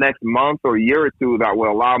within the next month or year or two that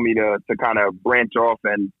will allow me to kind of branch off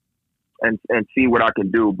and see what I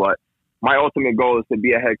can do. But my ultimate goal is to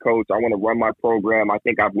be a head coach. I want to run my program. I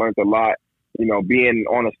think I've learned a lot, being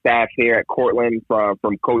on a staff here at Cortland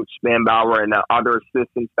from Coach Spanbauer and the other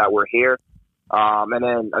assistants that were here. And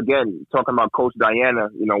then, again, talking about Coach Diana,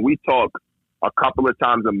 we talk a couple of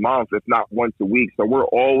times a month, if not once a week. So we're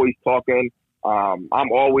always talking.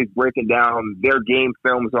 I'm always breaking down their game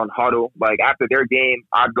films on Huddle. Like, after their game,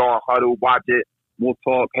 I go on Huddle, watch it. We'll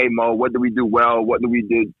talk, hey, Mo, what do we do well? What do we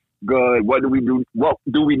do good? What do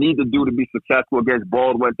we need to do to be successful against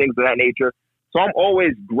Baldwin? Things of that nature. So I'm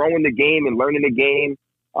always growing the game and learning the game.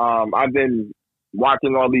 I've been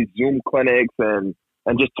watching all these Zoom clinics and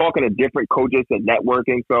just talking to different coaches and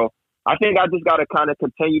networking. So I think I just got to kind of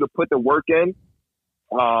continue to put the work in.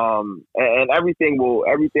 And everything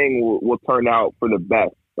will turn out for the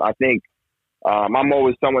best. I think I'm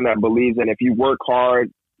always someone that believes in if you work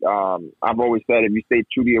hard. I've always said if you stay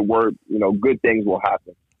true to your word, good things will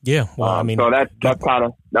happen. Yeah, well, so that's kind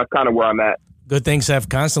of where I'm at. Good things have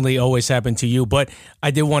constantly always happened to you, but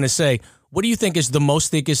I did want to say, what do you think is the most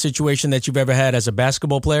thickest situation that you've ever had as a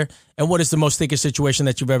basketball player, and what is the most thickest situation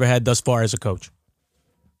that you've ever had thus far as a coach?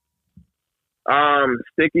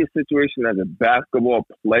 Stickiest situation as a basketball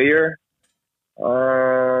player.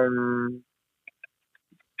 I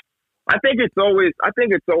think it's always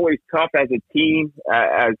tough as a team,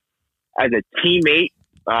 as a teammate.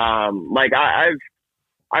 Like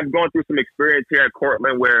I've gone through some experience here at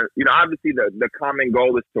Cortland where, obviously the common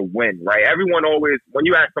goal is to win, right? Everyone always, when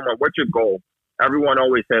you ask someone, what's your goal? Everyone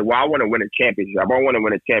always says, well, I want to win a championship. I want to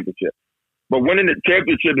win a championship. But winning the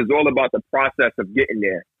championship is all about the process of getting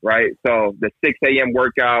there, right? So the 6 a.m.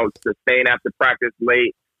 workouts, the staying after practice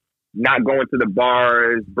late, not going to the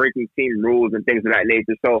bars, breaking team rules and things of that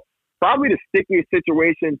nature. So probably the stickiest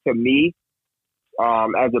situation to me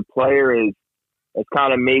as a player is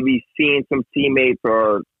kind of maybe seeing some teammates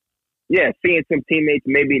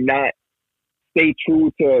maybe not stay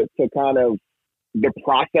true to kind of the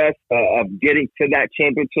process of getting to that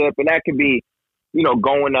championship. And that could be,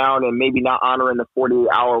 going out and maybe not honoring the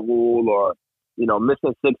 48-hour rule or,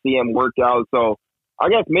 missing 6 a.m. workouts. So I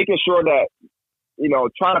guess making sure that,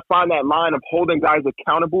 trying to find that line of holding guys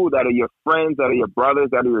accountable that are your friends, that are your brothers,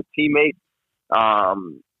 that are your teammates,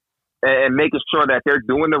 and making sure that they're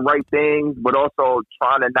doing the right things, but also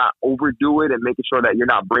trying to not overdo it and making sure that you're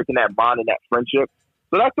not breaking that bond and that friendship.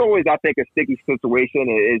 So that's always, I think, a sticky situation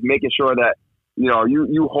is making sure that,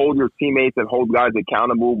 you hold your teammates and hold guys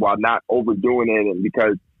accountable while not overdoing it. And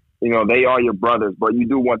because, they are your brothers, but you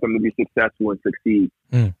do want them to be successful and succeed.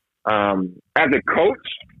 As a coach,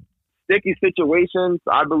 sticky situations,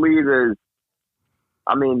 I believe it's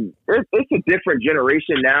a different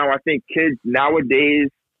generation now. I think kids nowadays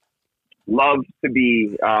love to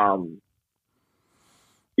be,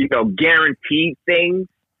 guaranteed things.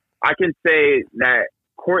 I can say that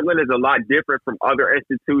Cortland is a lot different from other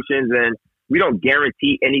institutions, and we don't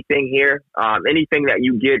guarantee anything here. Anything that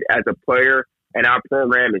you get as a player in our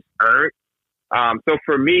program is earned. So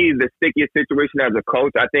for me, the stickiest situation as a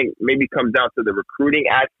coach, I think maybe comes down to the recruiting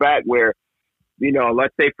aspect where,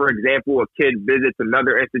 let's say, for example, a kid visits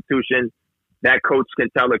another institution, that coach can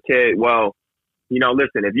tell a kid, well,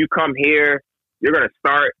 listen, if you come here, you're going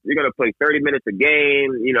to play 30 minutes a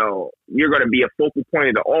game. You're going to be a focal point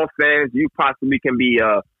of the offense. You possibly can be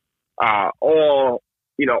all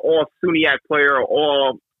SUNY player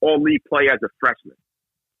or all league player as a freshman.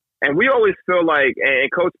 And we always feel like,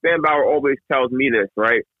 and Coach Spanbauer always tells me this,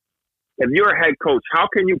 right? If you're a head coach, how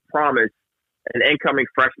can you promise an incoming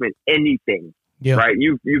freshman anything? Yeah. Right?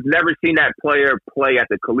 You've never seen that player play at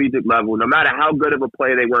the collegiate level, no matter how good of a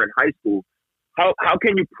player they were in high school. How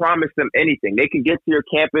can you promise them anything? They can get to your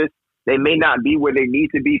campus. They may not be where they need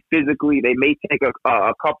to be physically. They may take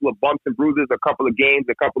a couple of bumps and bruises, a couple of games,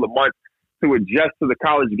 a couple of months to adjust to the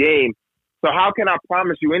college game. So how can I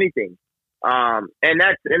promise you anything? And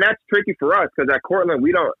that's tricky for us because at Cortland,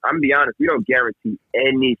 I'm gonna be honest, we don't guarantee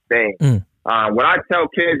anything. What I tell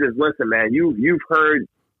kids is, listen, man, you've heard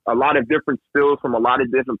a lot of different spills from a lot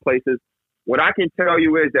of different places. What I can tell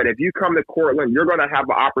you is that if you come to Cortland, you're going to have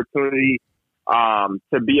an opportunity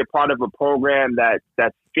to be a part of a program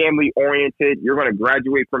that's family oriented. You're going to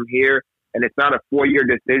graduate from here, and it's not a 4-year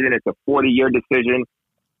decision; it's a 40-year decision.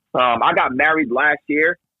 I got married last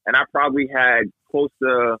year, and I probably had close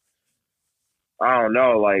to, I don't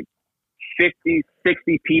know, like 50,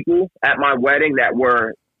 60 people at my wedding that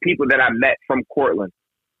were people that I met from Cortland.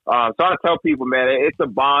 So I tell people, man, it's a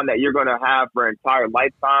bond that you're going to have for an entire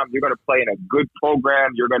lifetime. You're going to play in a good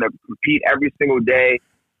program. You're going to compete every single day.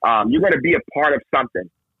 You're going to be a part of something.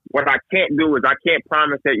 What I can't do is I can't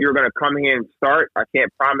promise that you're going to come here and start. I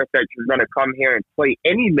can't promise that you're going to come here and play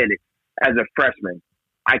any minutes as a freshman.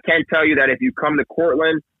 I can tell you that if you come to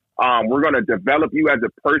Cortland, we're going to develop you as a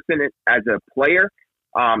person, as a player,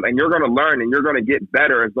 and you're going to learn and you're going to get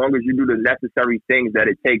better as long as you do the necessary things that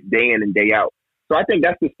it takes day in and day out. So I think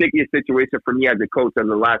that's the stickiest situation for me as a coach in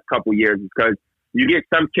the last couple of years, because you get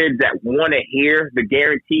some kids that want to hear the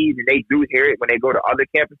guarantees, and they do hear it when they go to other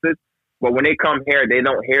campuses. But when they come here, they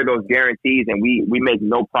don't hear those guarantees, and we make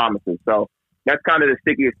no promises. So that's kind of the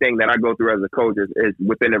stickiest thing that I go through as a coach is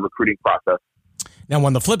within the recruiting process. Now,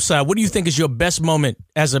 on the flip side, what do you think is your best moment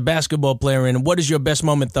as a basketball player, and what is your best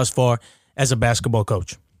moment thus far as a basketball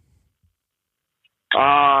coach?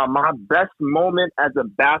 My best moment as a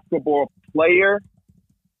basketball player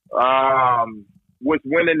was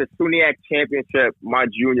winning the SUNY championship my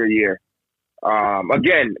junior year.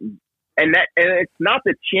 Again, and it's not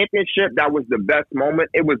the championship that was the best moment.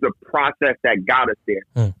 It was the process that got us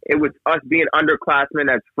there. It was us being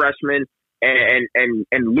underclassmen as freshmen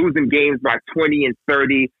and losing games by 20 and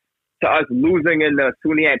 30, to us losing in the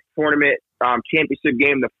SUNY tournament championship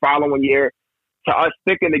game the following year, to us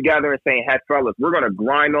sticking together and saying, hey, fellas, we're going to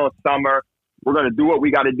grind all summer. We're going to do what we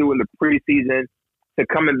got to do in the preseason, to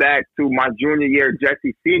coming back to my junior year,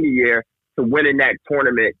 Jesse's senior year, to winning that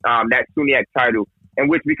tournament, that SUNY title. And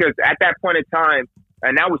which, because at that point in time,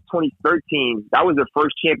 and that was 2013, that was the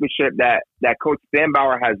first championship that Coach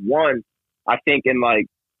Spanbauer has won, I think, in like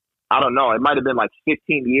I don't know, it might have been like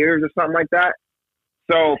 15 years or something like that.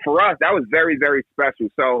 So for us, that was very, very special.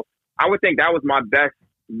 So I would think that was my best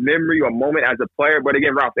memory or moment as a player. But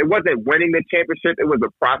again, Ralph, it wasn't winning the championship. It was the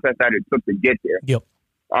process that it took to get there. Yep.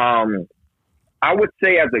 I would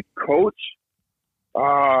say as a coach,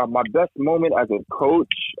 my best moment as a coach,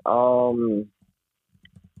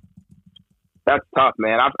 that's tough,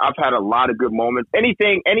 man. I've had a lot of good moments.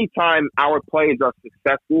 Anytime our players are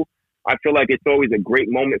successful, I feel like it's always a great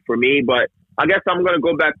moment for me. But I guess I'm going to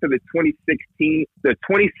go back to the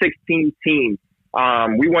 2016 team.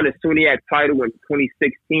 We won a SUNY title in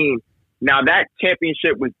 2016. Now that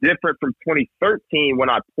championship was different from 2013 when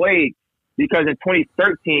I played, because in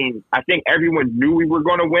 2013, I think everyone knew we were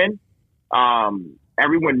going to win.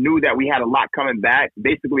 Everyone knew that we had a lot coming back.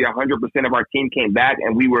 Basically, 100% of our team came back,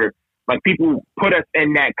 and we were like, people put us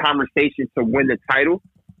in that conversation to win the title.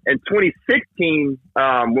 In 2016,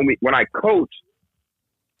 when I coached,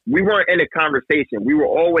 we weren't in a conversation. We were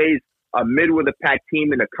always a middle of the pack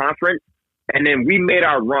team in the conference, and then we made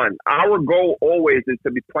our run. Our goal always is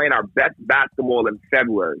to be playing our best basketball in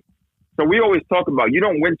February. So we always talk about, you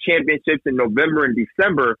don't win championships in November and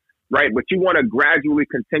December, right? But you want to gradually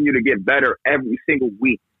continue to get better every single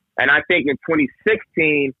week. And I think in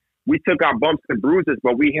 2016, we took our bumps and bruises,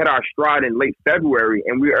 but we hit our stride in late February,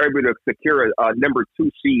 and we were able to secure a number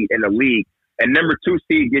 2 seed in the league. And number 2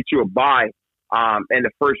 seed gets you a bye in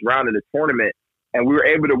the first round of the tournament. And we were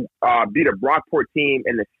able to beat a Brockport team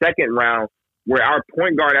in the second round, where our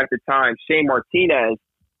point guard at the time, Shane Martinez,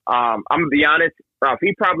 I'm going to be honest, Ralph,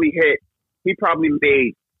 he probably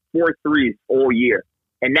made 4 threes all year.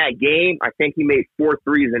 In that game, I think he made 4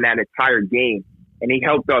 threes in that entire game, and he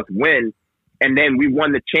helped us win. And then we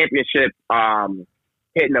won the championship,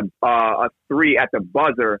 hitting a 3 at the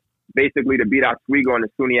buzzer, basically to beat Oswego in the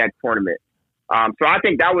SUNY tournament. So I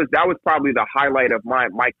think that was probably the highlight of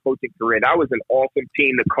my coaching career. That was an awesome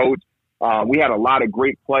team to coach. We had a lot of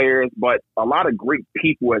great players, but a lot of great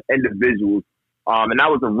people as individuals. And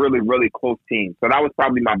that was a really, really close team. So that was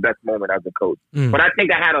probably my best moment as a coach. But I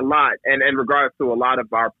think I had a lot, and in regards to a lot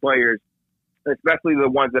of our players, especially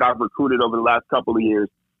the ones that I've recruited over the last couple of years,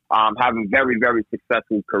 having very, very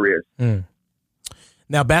successful careers.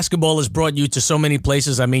 Now, basketball has brought you to so many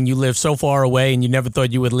places. I mean, you live so far away, and you never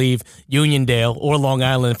thought you would leave Uniondale or Long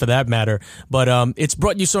Island for that matter. But it's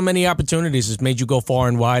brought you so many opportunities. It's made you go far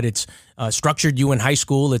and wide. It's structured you in high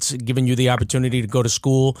school. It's given you the opportunity to go to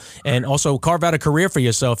school and also carve out a career for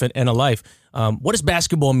yourself and a life. What does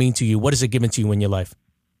basketball mean to you? What has it given to you in your life?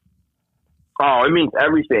 Oh, it means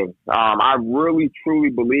everything. I really, truly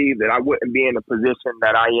believe that I wouldn't be in the position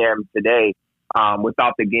that I am today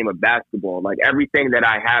without the game of basketball. Like, everything that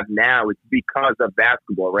I have now is because of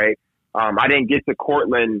basketball, right? I didn't get to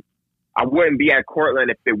Cortland. I wouldn't be at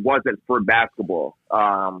Cortland if it wasn't for basketball.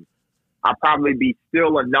 I'd probably be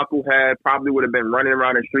still a knucklehead, probably would have been running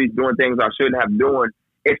around the streets doing things I shouldn't have done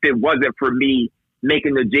if it wasn't for me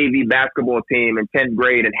making the JV basketball team in 10th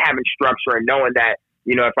grade and having structure and knowing that,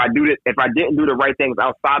 you know, if I didn't do the right things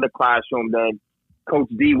outside the classroom, then Coach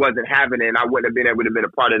D wasn't having it, and I wouldn't have been able to be a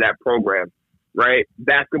part of that program, right?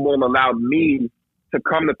 Basketball allowed me to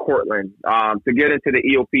come to Cortland, to get into the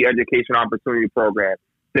EOP Education Opportunity Program,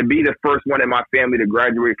 to be the first one in my family to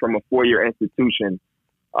graduate from a 4-year institution.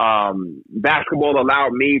 Basketball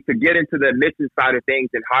allowed me to get into the admissions side of things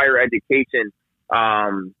in higher education.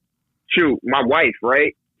 My wife,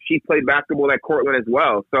 right? She played basketball at Cortland as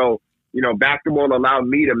well. So, you know, basketball allowed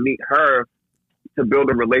me to meet her, to build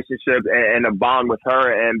a relationship and a bond with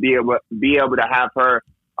her, and be able to have her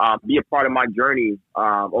be a part of my journey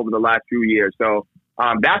over the last few years. So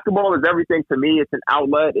basketball is everything to me. It's an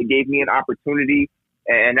outlet. It gave me an opportunity,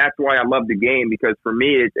 and that's why I love the game, because for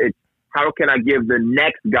me, it's how can I give the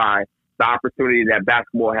next guy the opportunity that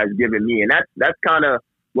basketball has given me, and that's kind of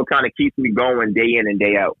what kind of keeps me going day in and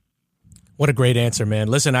day out. What a great answer, man.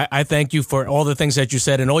 Listen, I thank you for all the things that you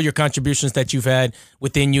said and all your contributions that you've had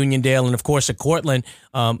within Uniondale and, of course, at Cortland.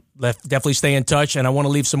 Definitely stay in touch, and I want to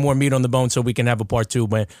leave some more meat on the bone so we can have a part 2,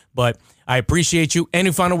 man. But I appreciate you.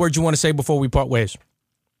 Any final words you want to say before we part ways?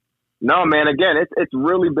 No, man. Again, it's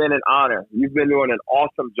really been an honor. You've been doing an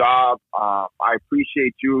awesome job. I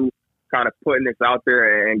appreciate you kind of putting this out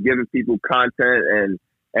there and giving people content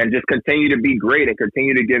and just continue to be great and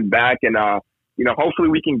continue to give back. And, you know, hopefully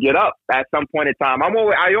we can get up at some point in time.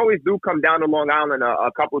 I always do come down to Long Island a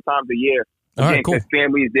couple of times a year. All right, cool.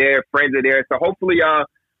 Family's there, friends are there. So hopefully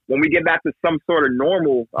when we get back to some sort of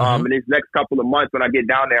normal in these next couple of months, when I get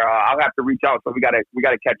down there, I'll have to reach out. So we gotta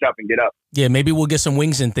catch up and get up. Yeah, maybe we'll get some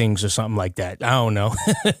wings and things or something like that. I don't know.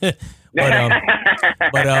 Yo,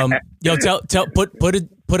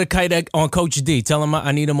 put a kite on Coach D. Tell him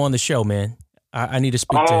I need him on the show, man. I need to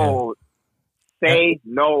speak to him. Say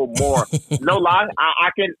no more. No lie.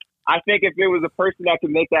 I think if there was a person that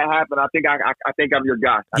could make that happen, I think I'm your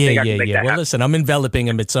guy. I think I can make that happen. Listen, I'm enveloping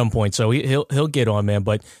him at some point, so he'll get on, man.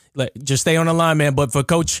 But just stay on the line, man. But for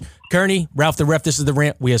Coach Kearney, Ralph the Ref, this is the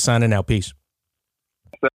Rant. We are signing out. Peace.